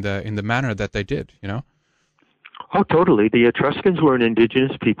in the manner that they did. Oh, totally. The Etruscans were an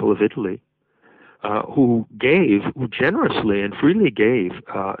indigenous people of Italy who generously and freely gave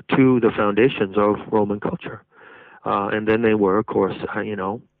to the foundations of Roman culture, and then they were, of course,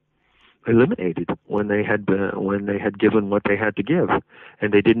 eliminated when they had given what they had to give,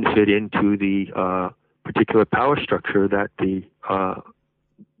 and they didn't fit into the particular power structure that the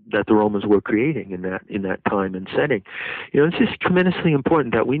Romans were creating in that time and setting. It's just tremendously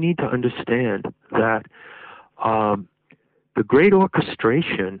important that we need to understand that the great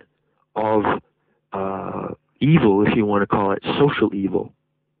orchestration of evil, if you want to call it social evil.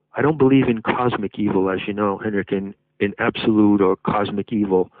 I don't believe in cosmic evil, as you know, Henrik, in absolute or cosmic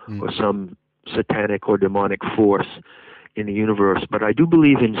evil or some satanic or demonic force in the universe, but I do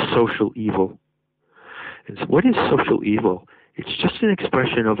believe in social evil. And so what is social evil? It's just an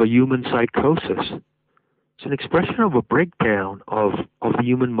expression of a human psychosis. It's an expression of a breakdown of the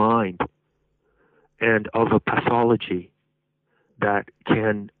human mind and of a pathology that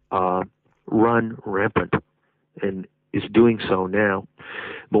can run rampant and is doing so now.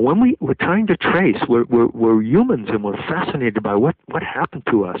 But when we're trying to trace, we're humans and we're fascinated by what happened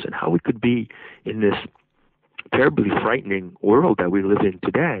to us and how we could be in this terribly frightening world that we live in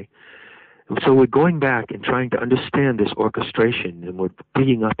today. And so we're going back and trying to understand this orchestration, and we're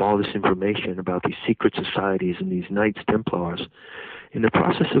digging up all this information about these secret societies and these Knights Templars. In the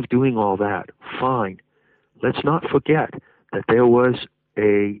process of doing all that, fine, let's not forget that there was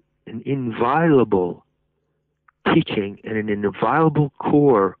an inviolable teaching and an inviolable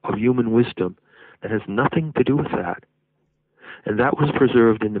core of human wisdom that has nothing to do with that. And that was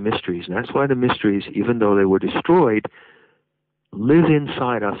preserved in the mysteries. And that's why the mysteries, even though they were destroyed, live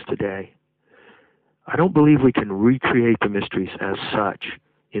inside us today. I don't believe we can recreate the mysteries as such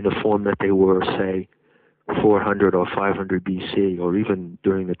in the form that they were, say, 400 or 500 BC, or even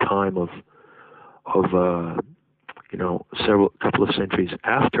during the time of couple of centuries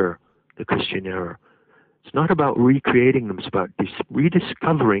after the Christian era. It's not about recreating them, it's about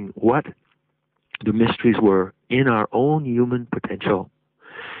rediscovering what the mysteries were in our own human potential.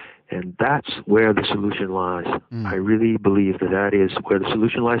 And that's where the solution lies. I really believe that is where the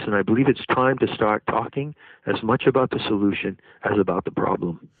solution lies, and I believe it's time to start talking as much about the solution as about the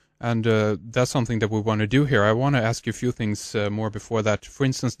problem. And that's something that we want to do here. I want to ask you a few things more before that. For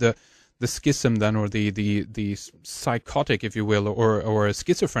instance, the schism then, or the psychotic, if you will, or a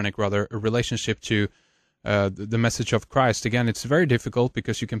schizophrenic rather, a relationship to the message of Christ. Again, it's very difficult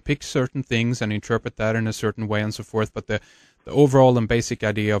because you can pick certain things and interpret that in a certain way and so forth, but the overall and basic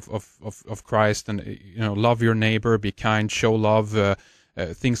idea of Christ and, love your neighbor, be kind, show love,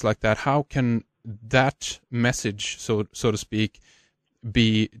 things like that. How can that message, so to speak,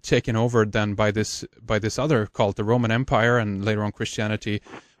 be taken over then by this other cult, the Roman Empire, and later on Christianity,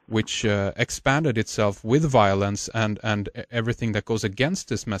 which expanded itself with violence and everything that goes against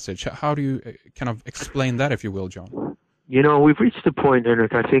this message? How do you kind of explain that, if you will, John? We've reached the point,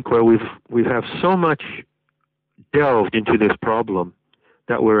 Henrik, I think, where we have so much delved into this problem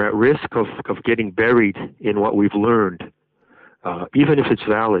that we're at risk of getting buried in what we've learned, even if it's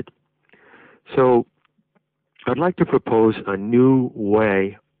valid. So I'd like to propose a new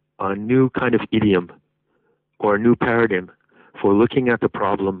way, a new kind of idiom, or a new paradigm for looking at the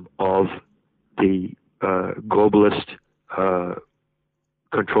problem of the globalist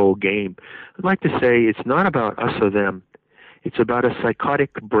control game. I'd like to say it's not about us or them. It's about a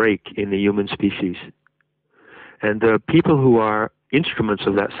psychotic break in the human species. And the people who are instruments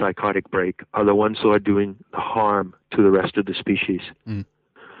of that psychotic break are the ones who are doing the harm to the rest of the species. Mm.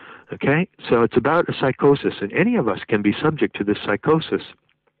 Okay? So it's about a psychosis, and any of us can be subject to this psychosis.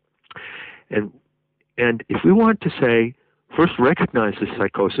 And if we want to say, first recognize this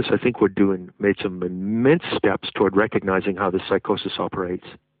psychosis, I think made some immense steps toward recognizing how the psychosis operates.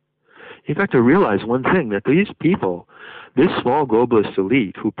 You've got to realize one thing, that these people, this small globalist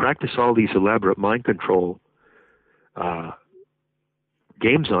elite who practice all these elaborate mind control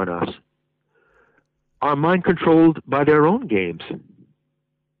games on us, are mind controlled by their own games.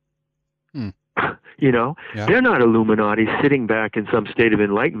 You know, They're not Illuminati sitting back in some state of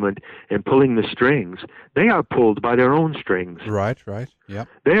enlightenment and pulling the strings. They are pulled by their own strings. Right, yeah.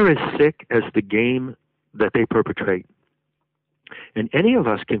 They're as sick as the game that they perpetrate. And any of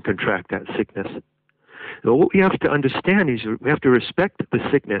us can contract that sickness. So what we have to understand is we have to respect the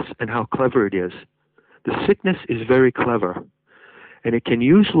sickness and how clever it is. The sickness is very clever, and it can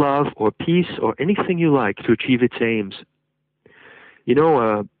use love or peace or anything you like to achieve its aims. You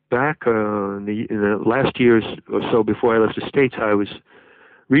know, back in the last years or so before I left the States, I was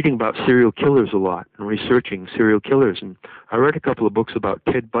reading about serial killers a lot and researching serial killers, and I read a couple of books about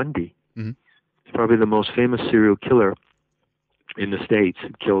Ted Bundy. Mm-hmm. He's probably the most famous serial killer in the States. He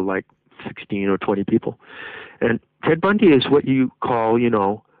killed like 16 or 20 people. And Ted Bundy is what you call,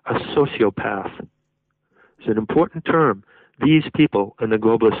 a sociopath. It's an important term. These people in the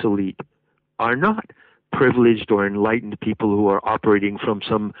globalist elite are not privileged or enlightened people who are operating from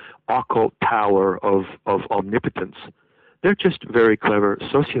some occult power of omnipotence. They're just very clever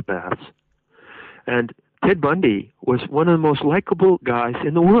sociopaths. And Ted Bundy was one of the most likable guys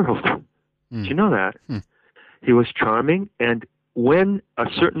in the world. Did you know that? He was charming, and when a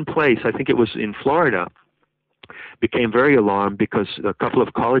certain place, I think it was in Florida, became very alarmed because a couple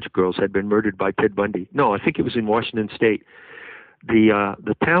of college girls had been murdered by Ted Bundy. No, I think it was in Washington State.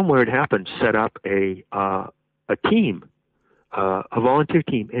 The town where it happened set up a team, a volunteer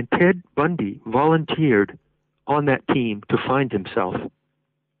team, and Ted Bundy volunteered on that team to find himself.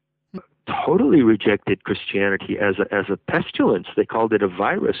 Totally rejected Christianity as a pestilence. They called it a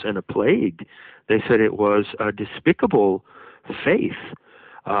virus and a plague. They said it was a despicable faith.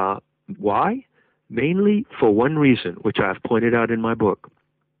 Why? Mainly for one reason, which I've pointed out in my book.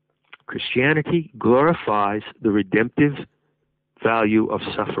 Christianity glorifies the redemptive value of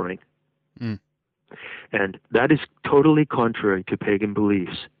suffering. And that is totally contrary to pagan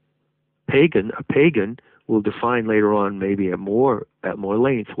beliefs. A pagan will define later on, maybe at more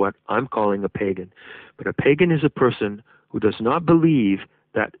length, what I'm calling a pagan. But a pagan is a person who does not believe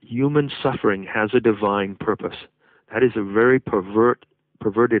that human suffering has a divine purpose. That is a very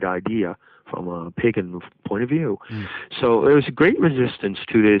perverted idea from a pagan point of view. So there was great resistance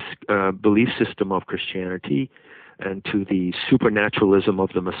to this belief system of Christianity and to the supernaturalism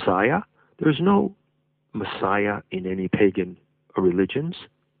of the Messiah. There's no Messiah in any pagan religions.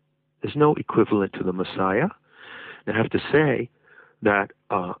 There's no equivalent to the Messiah. And I have to say that,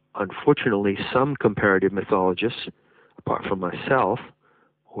 unfortunately, some comparative mythologists, apart from myself,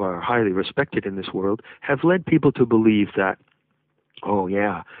 who are highly respected in this world, have led people to believe that,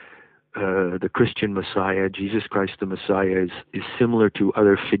 the Christian Messiah, Jesus Christ the Messiah, is similar to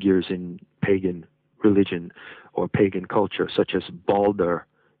other figures in pagan religion or pagan culture, such as Balder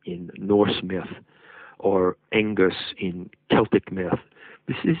in Norse myth or Angus in Celtic myth.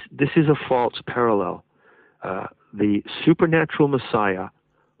 This is a false parallel. The supernatural Messiah,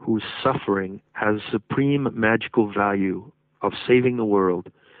 whose suffering has supreme magical value of saving the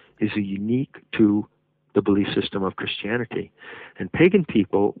world, is unique to the belief system of Christianity. And pagan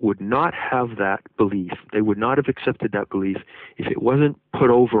people would not have that belief. They would not have accepted that belief if it wasn't put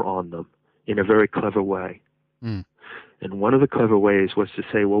over on them in a very clever way. And one of the clever ways was to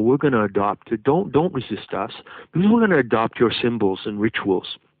say, well, we're going to adopt, don't resist us, because we're going to adopt your symbols and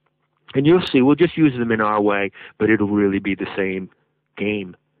rituals. And you'll see, we'll just use them in our way, but it'll really be the same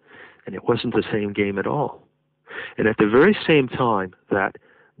game. And it wasn't the same game at all. And at the very same time that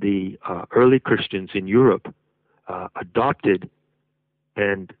the early Christians in Europe adopted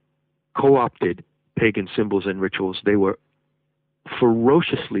and co-opted pagan symbols and rituals, they were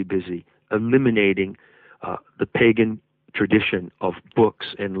ferociously busy eliminating the pagan tradition of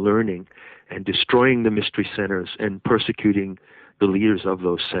books and learning and destroying the mystery centers and persecuting the leaders of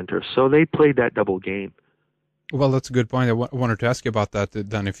those centers. So they played that double game. Well, that's a good point. I wanted to ask you about that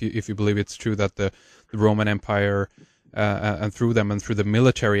then, if you believe it's true that the Roman Empire and through them and through the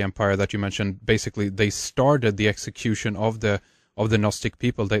military empire that you mentioned, basically they started the execution of the the Gnostic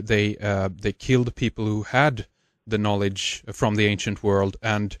people. They killed people who had the knowledge from the ancient world,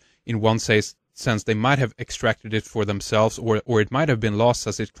 and in one sense they might have extracted it for themselves, or it might have been lost,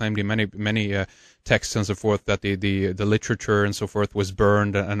 as it claimed in many texts and so forth, that the literature and so forth was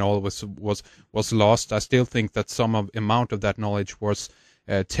burned and all was lost. I still think that some amount of that knowledge was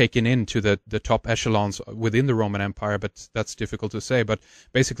taken into the top echelons within the Roman Empire, but that's difficult to say. But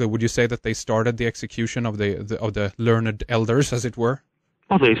basically, would you say that they started the execution of the learned elders, as it were?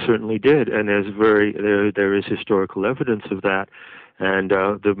 Well, they certainly did, and there is historical evidence of that. And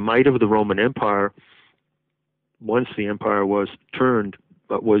the might of the Roman Empire, once the empire was turned,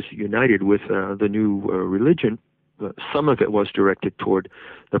 but was united with the new religion, some of it was directed toward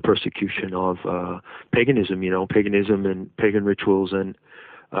the persecution of paganism. Paganism and pagan rituals and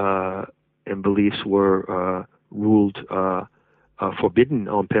beliefs were ruled forbidden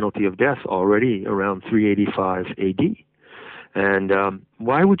on penalty of death already around 385 A.D. And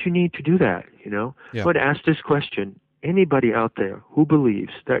why would you need to do that? Yeah. But ask this question: anybody out there who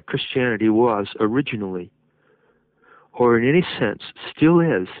believes that Christianity was originally, or in any sense still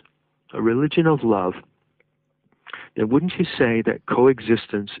is, a religion of love, then wouldn't you say that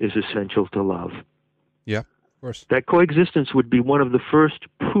coexistence is essential to love? Yeah, of course. That coexistence would be one of the first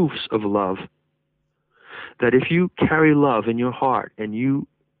proofs of love. That if you carry love in your heart and you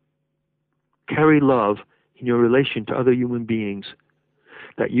carry love in your relation to other human beings,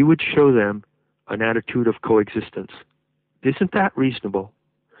 that you would show them an attitude of coexistence. Isn't that reasonable?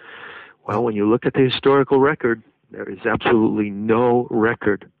 Well, when you look at the historical record, there is absolutely no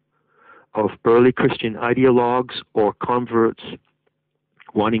record of early Christian ideologues or converts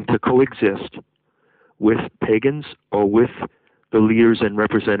wanting to coexist with pagans or with the leaders and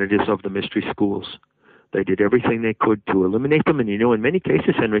representatives of the mystery schools. They did everything they could to eliminate them, and in many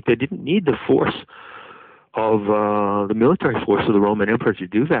cases, Henrik, they didn't need the force of the military force of the Roman Empire to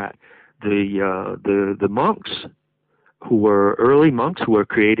do that. The monks, who were early monks, who were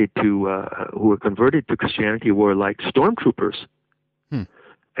created to who were converted to Christianity, were like stormtroopers.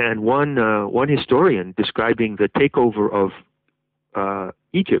 And one historian describing the takeover of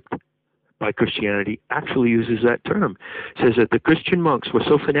Egypt by Christianity actually uses that term. Says that the Christian monks were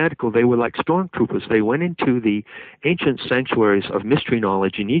so fanatical they were like stormtroopers. They went into the ancient sanctuaries of mystery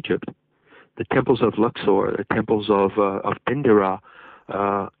knowledge in Egypt, the temples of Luxor, the temples of Dendera,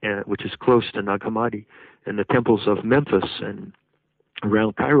 which is close to Nag Hammadi, and the temples of Memphis and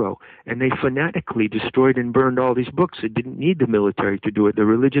around Cairo, and they fanatically destroyed and burned all these books. It didn't need the military to do it. The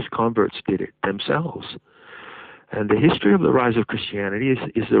religious converts did it themselves. And the history of the rise of Christianity is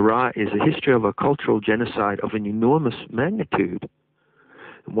a history of a cultural genocide of an enormous magnitude.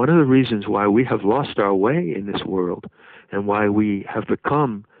 And one of the reasons why we have lost our way in this world and why we have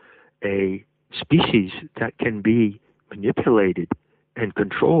become a species that can be manipulated and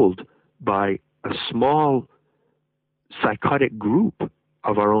controlled by a small psychotic group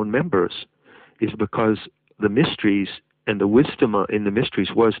of our own members is because the mysteries and the wisdom in the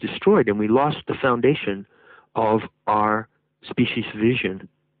mysteries was destroyed, and we lost the foundation of our species vision.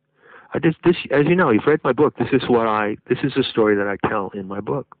 This, as you know, you've read my book. This is the story that I tell in my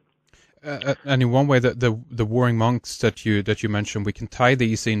book. And in one way, the warring monks that you mentioned, we can tie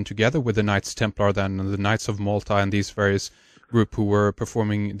these in together with the Knights Templar, then, and the Knights of Malta, and these various group who were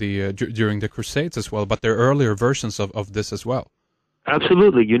performing during the Crusades as well. But there are earlier versions of this as well.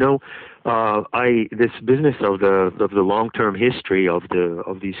 Absolutely. This business of the long-term history of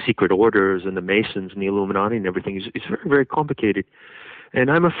these secret orders and the Masons and the Illuminati and everything is very, very complicated. And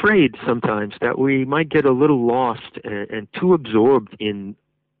I'm afraid sometimes that we might get a little lost and too absorbed in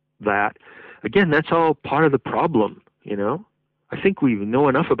that. Again, that's all part of the problem, I think we know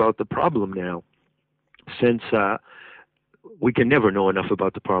enough about the problem now, since we can never know enough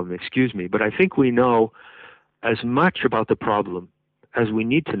about the problem, but I think we know as much about the problem as we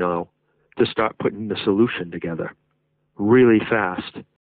need to know to start putting the solution together really fast.